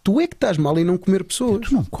 tu é que estás mal em não comer pessoas.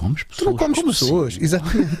 Tu não comes pessoas. Tu não comes pessoas. Assim?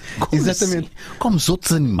 Exatamente. Exatamente. Assim? Comes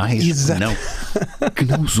outros animais que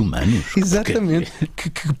não os humanos. Exatamente.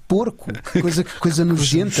 Que porco. Que coisa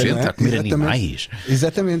nojenta. Não é? A comer animais.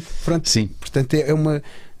 Exatamente. Pronto. Sim. Portanto, é uma.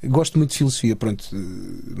 Gosto muito de filosofia, pronto.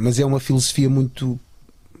 Mas é uma filosofia muito.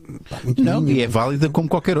 Não, e é válida como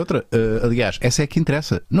qualquer outra. Aliás, essa é que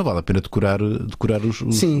interessa. Não vale a pena decorar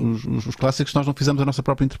os clássicos se nós não fizermos a nossa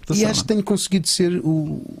própria interpretação. E acho que tenho conseguido ser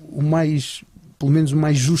o mais, pelo menos o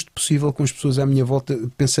mais justo possível com as pessoas à minha volta,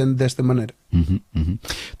 pensando desta maneira.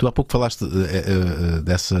 Tu há pouco falaste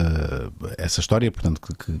essa história, portanto,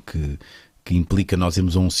 que implica nós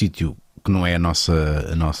irmos a um sítio que não é a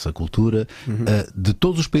nossa cultura. De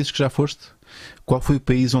todos os países que já foste, qual foi o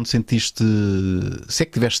país onde sentiste, se é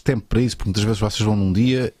que tiveste tempo para isso, porque muitas vezes vocês vão num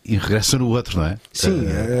dia e regressam no outro, não é? Sim,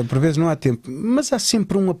 por vezes não há tempo, mas há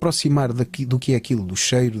sempre um aproximar do que é aquilo, do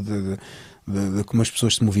cheiro, de como as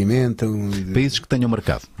pessoas se movimentam. Países que tenham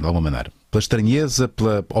marcado, de alguma maneira, pela estranheza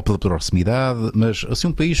ou pela proximidade, mas assim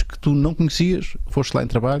um país que tu não conhecias, foste lá em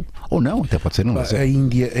trabalho, ou não, até pode ser não. A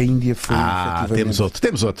Índia foi. Temos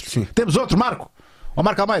outro. Sim. Temos outro, Marco! Ó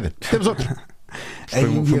Marco Almeida, temos outro. Foi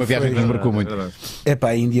uma viagem que me marcou muito.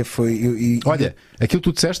 A Índia foi. Olha, aquilo que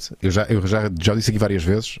tu disseste, eu já disse aqui várias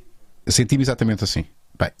vezes, senti-me exatamente assim.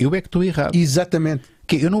 Eu é que estou errado. Exatamente.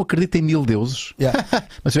 Eu não acredito em 1000 deuses,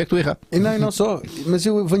 mas eu é que estou errado. Não só, mas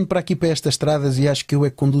eu venho para aqui, para estas estradas, e acho que eu é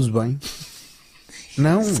que conduzo bem.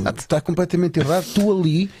 Não, está completamente errado. Tu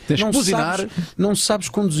ali não sabes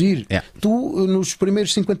conduzir. Tu nos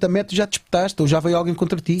primeiros 50 metros já te espetaste ou já veio alguém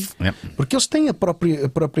contra ti. Porque eles têm a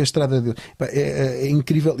própria estrada deles. É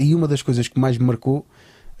incrível. E uma das coisas que mais me marcou,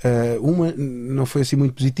 uma não foi assim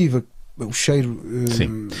muito positiva, o cheiro.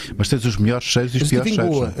 Sim, mas tens os melhores cheiros e os piores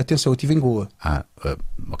cheiros. Goa. Atenção, eu estive em Goa.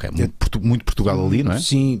 Ok. Muito Portugal ali, não é?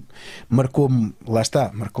 Sim, marcou-me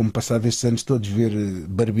passado estes anos todos ver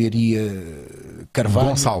barbearia Carvalho.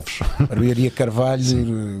 Gonçalves. Barbearia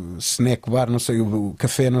Carvalho, snack bar, não sei, o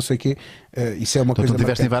café, não sei o quê. Isso é uma coisa. Tu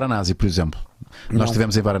estiveste em Varanasi, por exemplo. Nós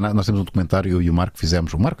estivemos em Varanasi, nós temos um documentário, eu e o Marco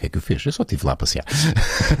fizemos. O Marco é que o fez? Eu só estive lá a passear.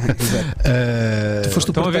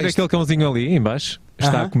 Estão a ver aquele cãozinho ali embaixo?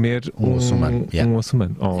 Está a comer um osso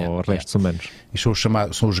humano. Ou restos humanos. E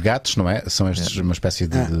são os gatos, não é? São estes uma espécie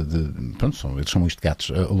de pronto, eles chamam isto de gatos,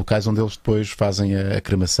 locais onde eles depois fazem a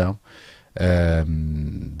cremação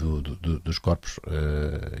dos corpos.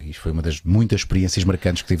 Isto foi uma das muitas experiências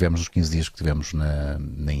marcantes que tivemos nos 15 dias que tivemos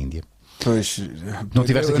na Índia. Pois, não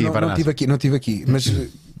tiveste aqui, não tive aqui, mas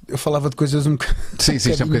eu falava de coisas um bocadinho. Sim,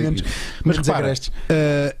 um bocadinho. Mas repara,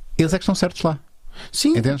 eles é que estão certos lá.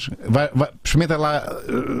 Sim. Entendes? Experimenta lá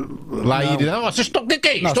ir. Vocês estão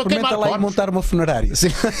aqui, estou a queimar lá e montar uma funerária. Sim.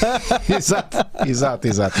 Exato.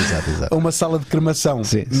 Ou uma sala de cremação.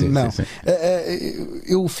 Sim.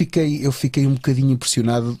 Eu fiquei um bocadinho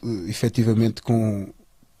impressionado, efetivamente, com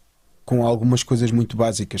algumas coisas muito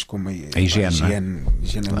básicas, como a higiene. A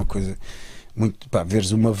higiene é uma coisa muito.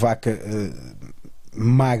 Veres uma vaca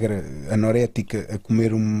magra, anorética, a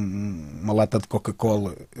comer uma lata de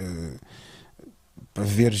Coca-Cola. Para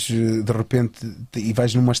veres de repente, e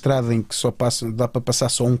vais numa estrada em que dá para passar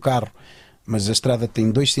só um carro, mas a estrada tem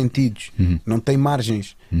 2 sentidos, não tem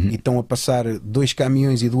margens, e estão a passar 2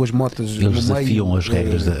 caminhões e 2 motas. Eles desafiam as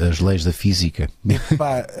regras, as leis da física.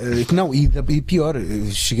 Não, e pior,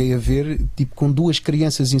 cheguei a ver tipo com 2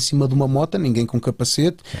 crianças em cima de uma moto, ninguém com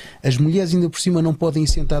capacete. As mulheres ainda por cima não podem ir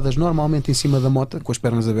sentadas normalmente em cima da moto, com as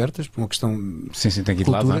pernas abertas, por uma questão sim, tem que ir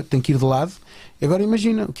de lado, tem que ir de lado. Agora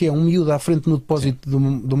imagina o que é um miúdo à frente no depósito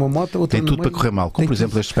de uma moto, outro tem tudo para correr mal, como por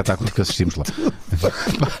exemplo este espetáculo que assistimos lá.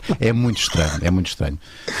 É muito estranho.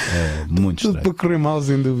 Tudo para correr mal,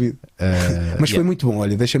 sem dúvida. Mas foi muito bom.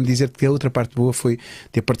 Olha, deixa-me dizer que a outra parte boa foi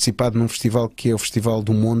ter participado num festival que é o Festival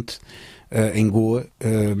do Monte, em Goa,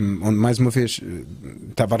 onde mais uma vez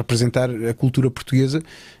estava a representar a cultura portuguesa.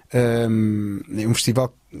 É um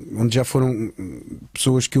festival onde já foram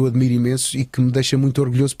pessoas que eu admiro imenso e que me deixa muito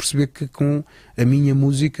orgulhoso perceber que com a minha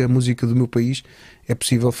música, a música do meu país, é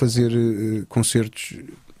possível fazer concertos.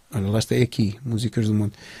 Olha, lá está, é aqui, Músicas do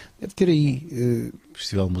Monte. Deve ter aí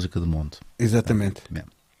Festival de Música do Monte. Exatamente.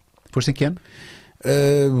 Foste em que ano?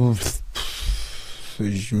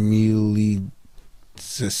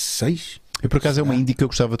 2016. Eu por acaso é uma Índia que eu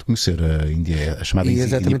gostava de conhecer, a chamada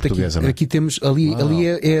Índia portuguesa. Aqui temos, ali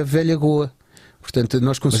é a velha Goa. Portanto,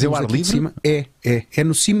 nós conseguimos. Mas é o ar livre? De cima. É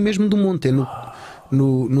no cimo mesmo do monte, é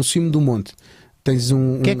no cimo do monte. Tens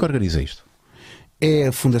Quem é que organiza isto? É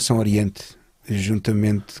a Fundação Oriente,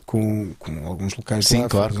 juntamente com alguns locais. Sim, lá.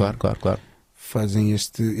 Claro. Fazem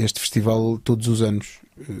este festival todos os anos.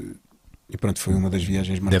 E pronto, foi uma das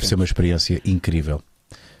viagens marcantes. Deve ser uma experiência incrível.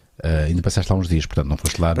 Ainda passaste lá uns dias, portanto não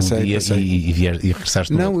foste lá num dia e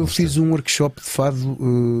regressaste. Não, eu fiz um workshop de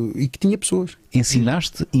fado e que tinha pessoas.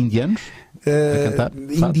 Ensinaste indianos a cantar?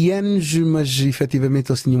 Indianos, mas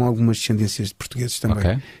efetivamente eles tinham algumas descendências de portugueses também.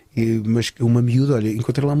 Okay. Mas uma miúda, olha,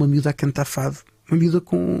 encontrei lá uma miúda a cantar fado, uma miúda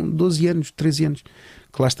com 12 anos, 13 anos,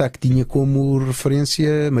 que lá está, que tinha como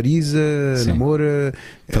referência Marisa, Namora,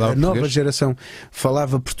 a nova geração.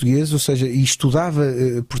 Falava português, ou seja, e estudava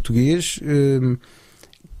português.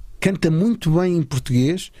 Canta muito bem em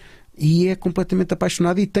português e é completamente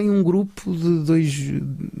apaixonado, e tem um grupo de 2,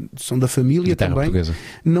 são da família guitarra também. Portuguesa.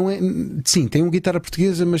 Não é, sim, tem uma guitarra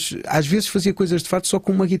portuguesa, mas às vezes fazia coisas de fado só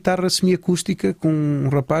com uma guitarra semiacústica, com um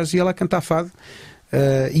rapaz, e ela a cantar fado.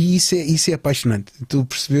 E isso é apaixonante. Tu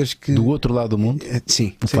perceberes que do outro lado do mundo,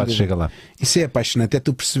 sim, o fado chega lá. Isso é apaixonante. É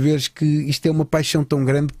tu perceberes que isto é uma paixão tão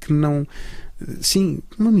grande que não. Sim,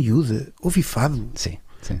 uma miúda ouve fado. Sim.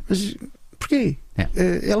 Mas porquê?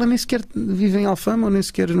 Ela nem sequer vive em Alfama, ou nem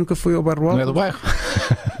sequer nunca foi ao Bairro Alto. Não é do bairro.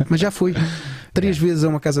 Mas já foi 3 vezes a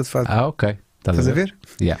uma casa de fado. Ok. Estás a ver?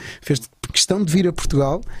 Yeah. Fez questão de vir a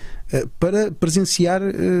Portugal para presenciar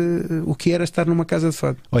o que era estar numa casa de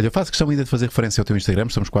fado. Olha, eu faço questão ainda de fazer referência ao teu Instagram.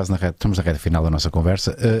 Estamos quase na reta final da nossa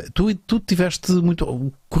conversa. Tu tiveste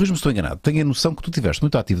muito, corrijo-me se estou enganado, tenho a noção que tu tiveste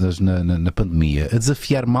muito ativo na pandemia, a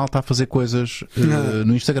desafiar malta a fazer coisas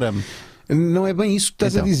no Instagram. Não é bem isso que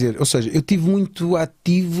estás a dizer. Ou seja, eu estive muito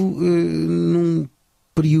ativo num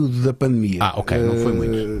período da pandemia. Ok, não foi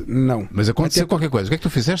muito. Não. Mas aconteceu qualquer coisa. O que é que tu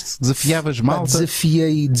fizeste? Desafiavas malta?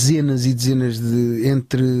 Desafiei dezenas e dezenas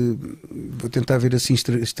vou tentar ver assim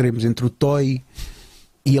extremos, entre o Toy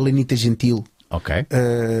e a Lenita Gentil. Ok.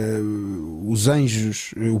 Os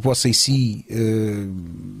Anjos, o Bossa e Si,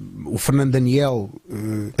 o Fernando Daniel.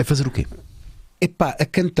 A fazer o quê? A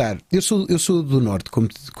cantar. Eu sou do Norte, como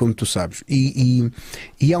tu sabes, e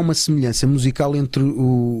há uma semelhança musical entre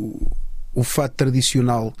o fado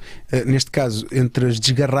tradicional, neste caso entre as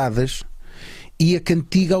desgarradas, e a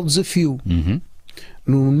cantiga ao desafio.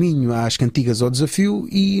 No Minho há as cantigas ao desafio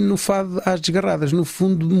e no fado há as desgarradas. No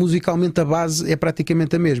fundo, musicalmente, a base é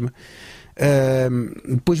praticamente a mesma.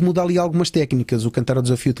 Depois muda ali algumas técnicas. O cantar ao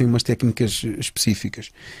desafio tem umas técnicas específicas,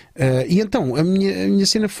 e então a minha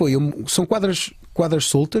cena foi, são quadras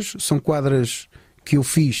soltas, são quadras que eu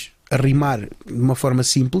fiz a rimar de uma forma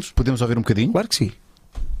simples. Podemos ouvir um bocadinho? Claro que sim.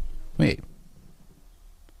 Oi.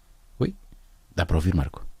 Oi. Dá para ouvir,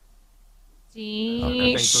 Marco? Sim,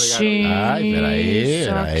 Ai, peraí,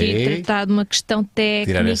 só aqui tratar de uma questão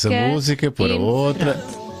técnica. Tirar essa música, pôr a outra.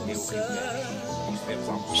 Pronto.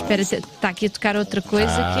 Espera, está aqui a tocar outra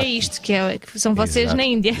coisa, que é isto, que são vocês Exato, na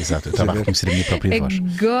Índia. Exato, eu estava a reconhecer a minha própria voz.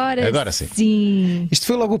 Agora sim. Isto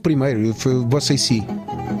foi logo o primeiro, foi o Você e Si.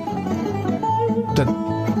 Portanto,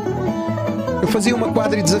 eu fazia uma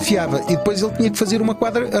quadra e desafiava, e depois ele tinha que fazer uma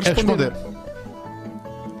quadra a responder.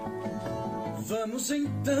 Vamos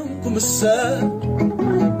então começar,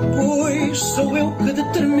 pois sou eu que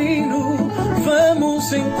determino.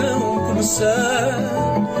 Vamos então começar,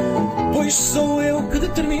 pois sou eu que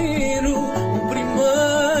determino. O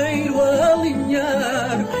primeiro a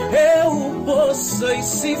alinhar é o Você e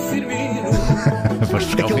Si Firmino.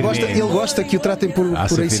 É que ele gosta que o tratem por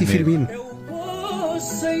aí Si Firmino. É o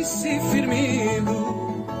Você e Si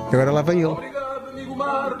Firmino. Agora lá vem ele. Obrigado, amigo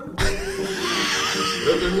Marco.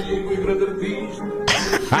 Grande amigo e grande artista.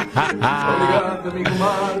 Obrigado, amigo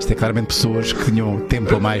Marco. Isto é claramente pessoas que tinham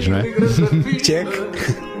tempo a mais, não é? Check.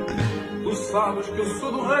 Tu sabes que eu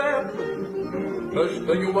sou do rap, mas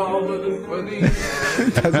tenho alma de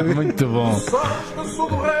fadista. Muito bom. Tu sabes que eu sou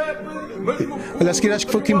do rap, mas no fundo Olha, a seguir acho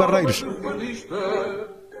que foi aqui em Barreiros. tenho alma de fadista.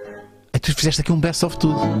 Tu fizeste aqui um best of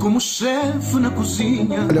tudo. Como chefe na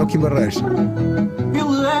cozinha, Olha o Kim Barreiros.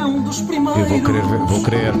 ele é um dos primeiros. Eu vou querer ver, vou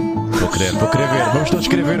querer ver. Vamos todos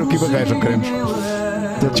querer ver o que Barreiros, não queremos?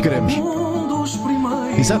 Todos queremos. Um dos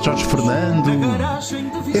primeiros. Exato, Jorge Fernando,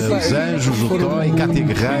 Os Anjos, o Toy, Cátia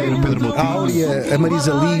Guerreiro, Pedro A Moutinho. Áurea, a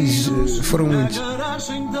Marisa Liz, foram muitos. A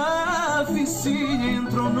garagem da vizinha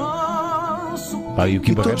entrou nosso. E o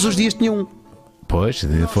Kim E todos Barreiros. os dias tinham um. Pois,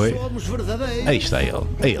 foi. Somos verdadeiros. Aí está ele.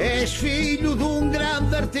 Aí ele. És filho de um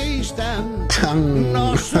grande artista. Hum.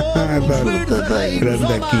 Nós somos Adoro. verdadeiros. Grande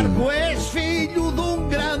Ó Kim. Marco, és filho de um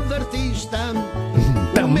grande artista.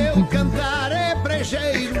 O meu cantar é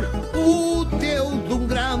brejeiro, o teu de um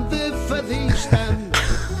grande fadista.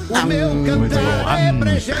 O meu Muito cantar bom. é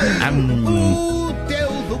brejeiro, o teu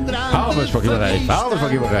de um grande Palmas para o Kim Barreiros. fadista. Palmas para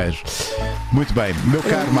o Kim Barreiros. Muito bem, meu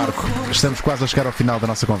caro Marco, estamos quase a chegar ao final da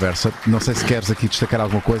nossa conversa. Não sei se queres aqui destacar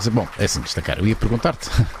alguma coisa. Bom, é assim, destacar. Eu ia perguntar-te,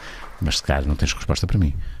 mas se calhar não tens resposta para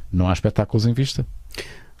mim. Não há espetáculos em vista?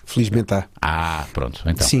 Felizmente há. Pronto,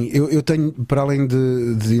 então. Sim, eu tenho, para além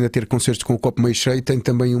de ainda ter concertos com o copo meio cheio, tenho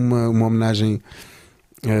também uma homenagem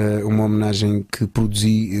que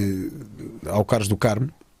produzi ao Carlos do Carmo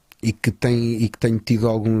e que tenho tido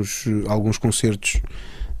alguns concertos.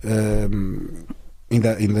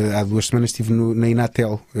 Ainda há 2 semanas estive na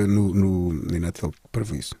Inatel, na Inatel, para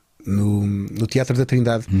ver isso, no Teatro da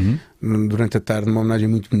Trindade, durante a tarde, uma homenagem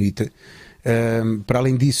muito bonita. Para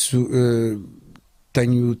além disso,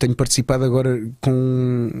 tenho participado agora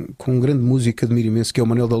com um grande músico que admiro imenso, que é o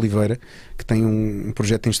Manuel de Oliveira, que tem um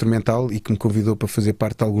projeto instrumental e que me convidou para fazer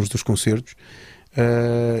parte de alguns dos concertos.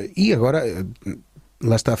 E agora,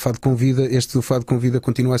 lá está, Fado Convida. Este do Fado Convida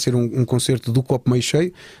continua a ser um concerto do copo meio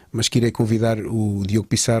cheio, mas que irei convidar o Diogo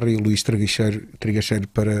Pissarra e o Luís Trigacheiro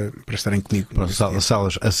para estarem comigo. Pronto, as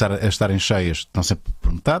salas a estarem cheias estão sempre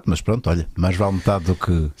por metade, mas pronto, olha, mais vale metade do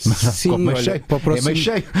que. Sim, copo meio olha, cheio. para o próximo, É meio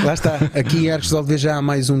cheio. Lá está, aqui em Arcos de Alves já há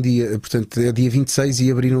mais um dia, portanto é dia 26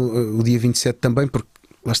 e abrir o dia 27 também, porque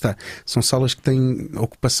lá está, são salas que têm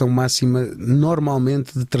ocupação máxima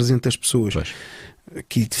normalmente de 300 pessoas. Pois.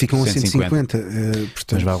 Que ficam a 150.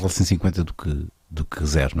 Portanto, Mas vale 150 do que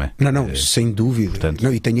zero, não é? Não, sem dúvida. Portanto,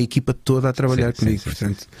 não, e tenho a equipa toda a trabalhar sim, comigo. sim,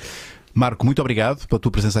 Portanto, Marco, muito obrigado pela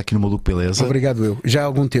tua presença aqui no Maluco, Beleza. obrigado eu. Já há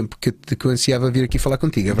algum tempo que eu ansiava vir aqui falar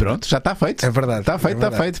contigo. É verdade. Pronto, já está feito. É verdade. Está feito, É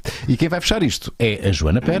está feito. E quem vai fechar isto é a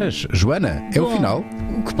Joana Peras. Joana, é o Bom, final.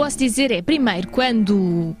 O que posso dizer é, primeiro,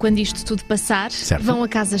 quando isto tudo passar, Certo. vão a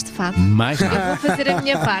casas de fado. Mais Eu vou fazer a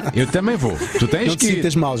minha parte. Eu também vou. Tu tens Não te que ir.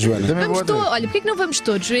 sintas mal, Joana. Também Vamos vou. todos. Olha, porquê que não vamos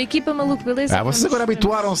todos? A equipa Maluco, Beleza? Vocês Vamos- agora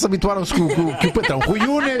habituaram-se que o patrão Rui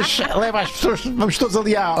Unas leva as pessoas. Vamos todos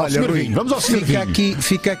ali ao Olha, Senhor Rui, Vinho. Vamos ao Senhor Vinho.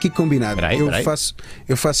 fica aqui combinado. Peraí.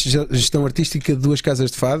 Eu faço gestão artística de 2 casas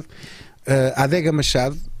de fado. A Adega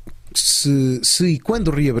Machado, se e quando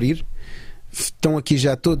reabrir, estão aqui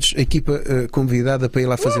já todos, a equipa convidada para ir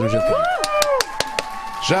lá fazer o jantar.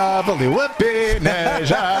 Já valeu a pena,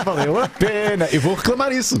 já valeu a pena. Eu vou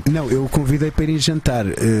reclamar isso. Não, eu convidei para ir jantar.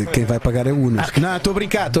 Quem vai pagar é o Unas. Não, estou a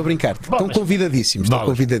brincar. Estão convidadíssimos.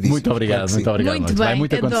 Muito obrigado, Claro que sim. muito obrigado. Muito Vai bem,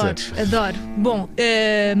 muito acontecer. adoro. Bom,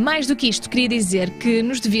 mais do que isto, queria dizer que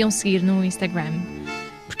nos deviam seguir no Instagram.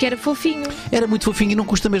 Porque era fofinho. Era muito fofinho e não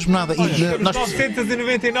custa mesmo nada. Nós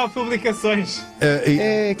 999 publicações.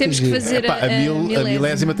 Temos que fazer a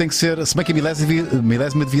milésima tem que ser. Se bem que a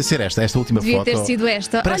milésima devia ser esta última Devia foto. ter sido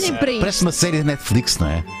esta. Olhem para isto. Parece uma série de Netflix, não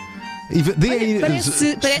é?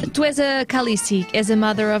 Tu és a Khaleesi, és a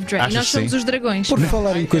Mother of Dragon. Nós somos os dragões. Por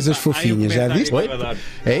falar em coisas fofinhas, já viste?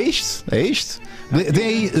 É isto.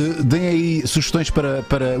 Deem aí sugestões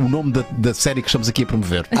para o nome da série que estamos aqui a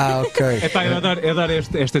promover. Ok. Eu adoro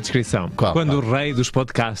esta descrição. Quando o rei dos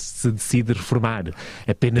podcasts se decide reformar,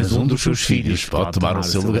 apenas um dos seus filhos pode tomar o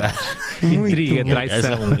seu lugar. Intriga,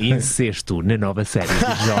 traição e incesto na nova série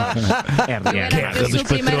de Jorge. Guerra dos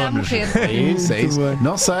Patronos. É isso.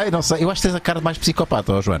 Não sei. Eu acho que tens a cara mais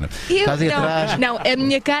psicopata, Joana. Estás aí atrás. Não, a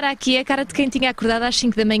minha cara aqui é a cara de quem tinha acordado às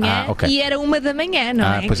 5 da manhã e era 1 da manhã,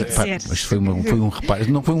 não é? Pois isto foi um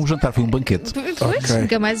reparo. Não foi um jantar, foi um banquete. Pois,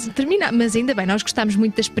 nunca mais terminar. Mas ainda bem, nós gostámos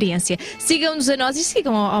muito da experiência. Sigam-nos a nós e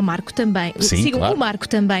sigam ao Marco também. Sim, sigam claro. o Marco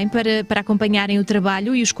também para acompanharem o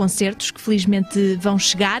trabalho e os concertos que felizmente vão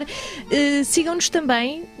chegar. Sigam-nos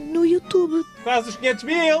também no YouTube. Quase os 500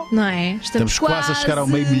 mil! Não é? Estamos quase a chegar ao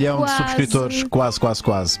meio milhão de subscritores.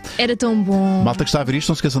 Quase. Era tão bom. Malta que está a ver isto,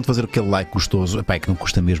 não se esqueçam de fazer aquele like gostoso. Epá, é que não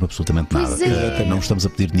custa mesmo absolutamente nada. Não estamos a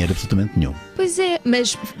pedir dinheiro absolutamente nenhum. Pois é,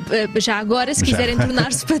 mas já agora, se quiserem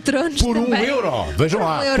tornar-se patronos Por também, €1, vejam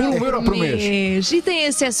lá, por €1 por mês. E têm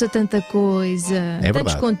acesso a tanta coisa, É tantos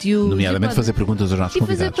verdade. conteúdos. Nomeadamente fazer perguntas aos nossos E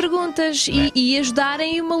fazer convidados. perguntas e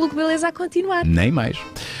ajudarem o Maluco Beleza a continuar. Nem mais.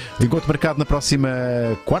 Encontro marcado na próxima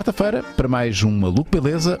quarta-feira para mais um Maluco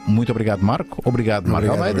Beleza. Muito obrigado, Marco. Obrigado,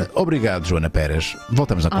 Marco Almeida. Obrigado, Joana Pérez.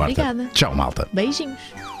 Voltamos na quarta. Obrigada. Tchau, malta. Beijinhos.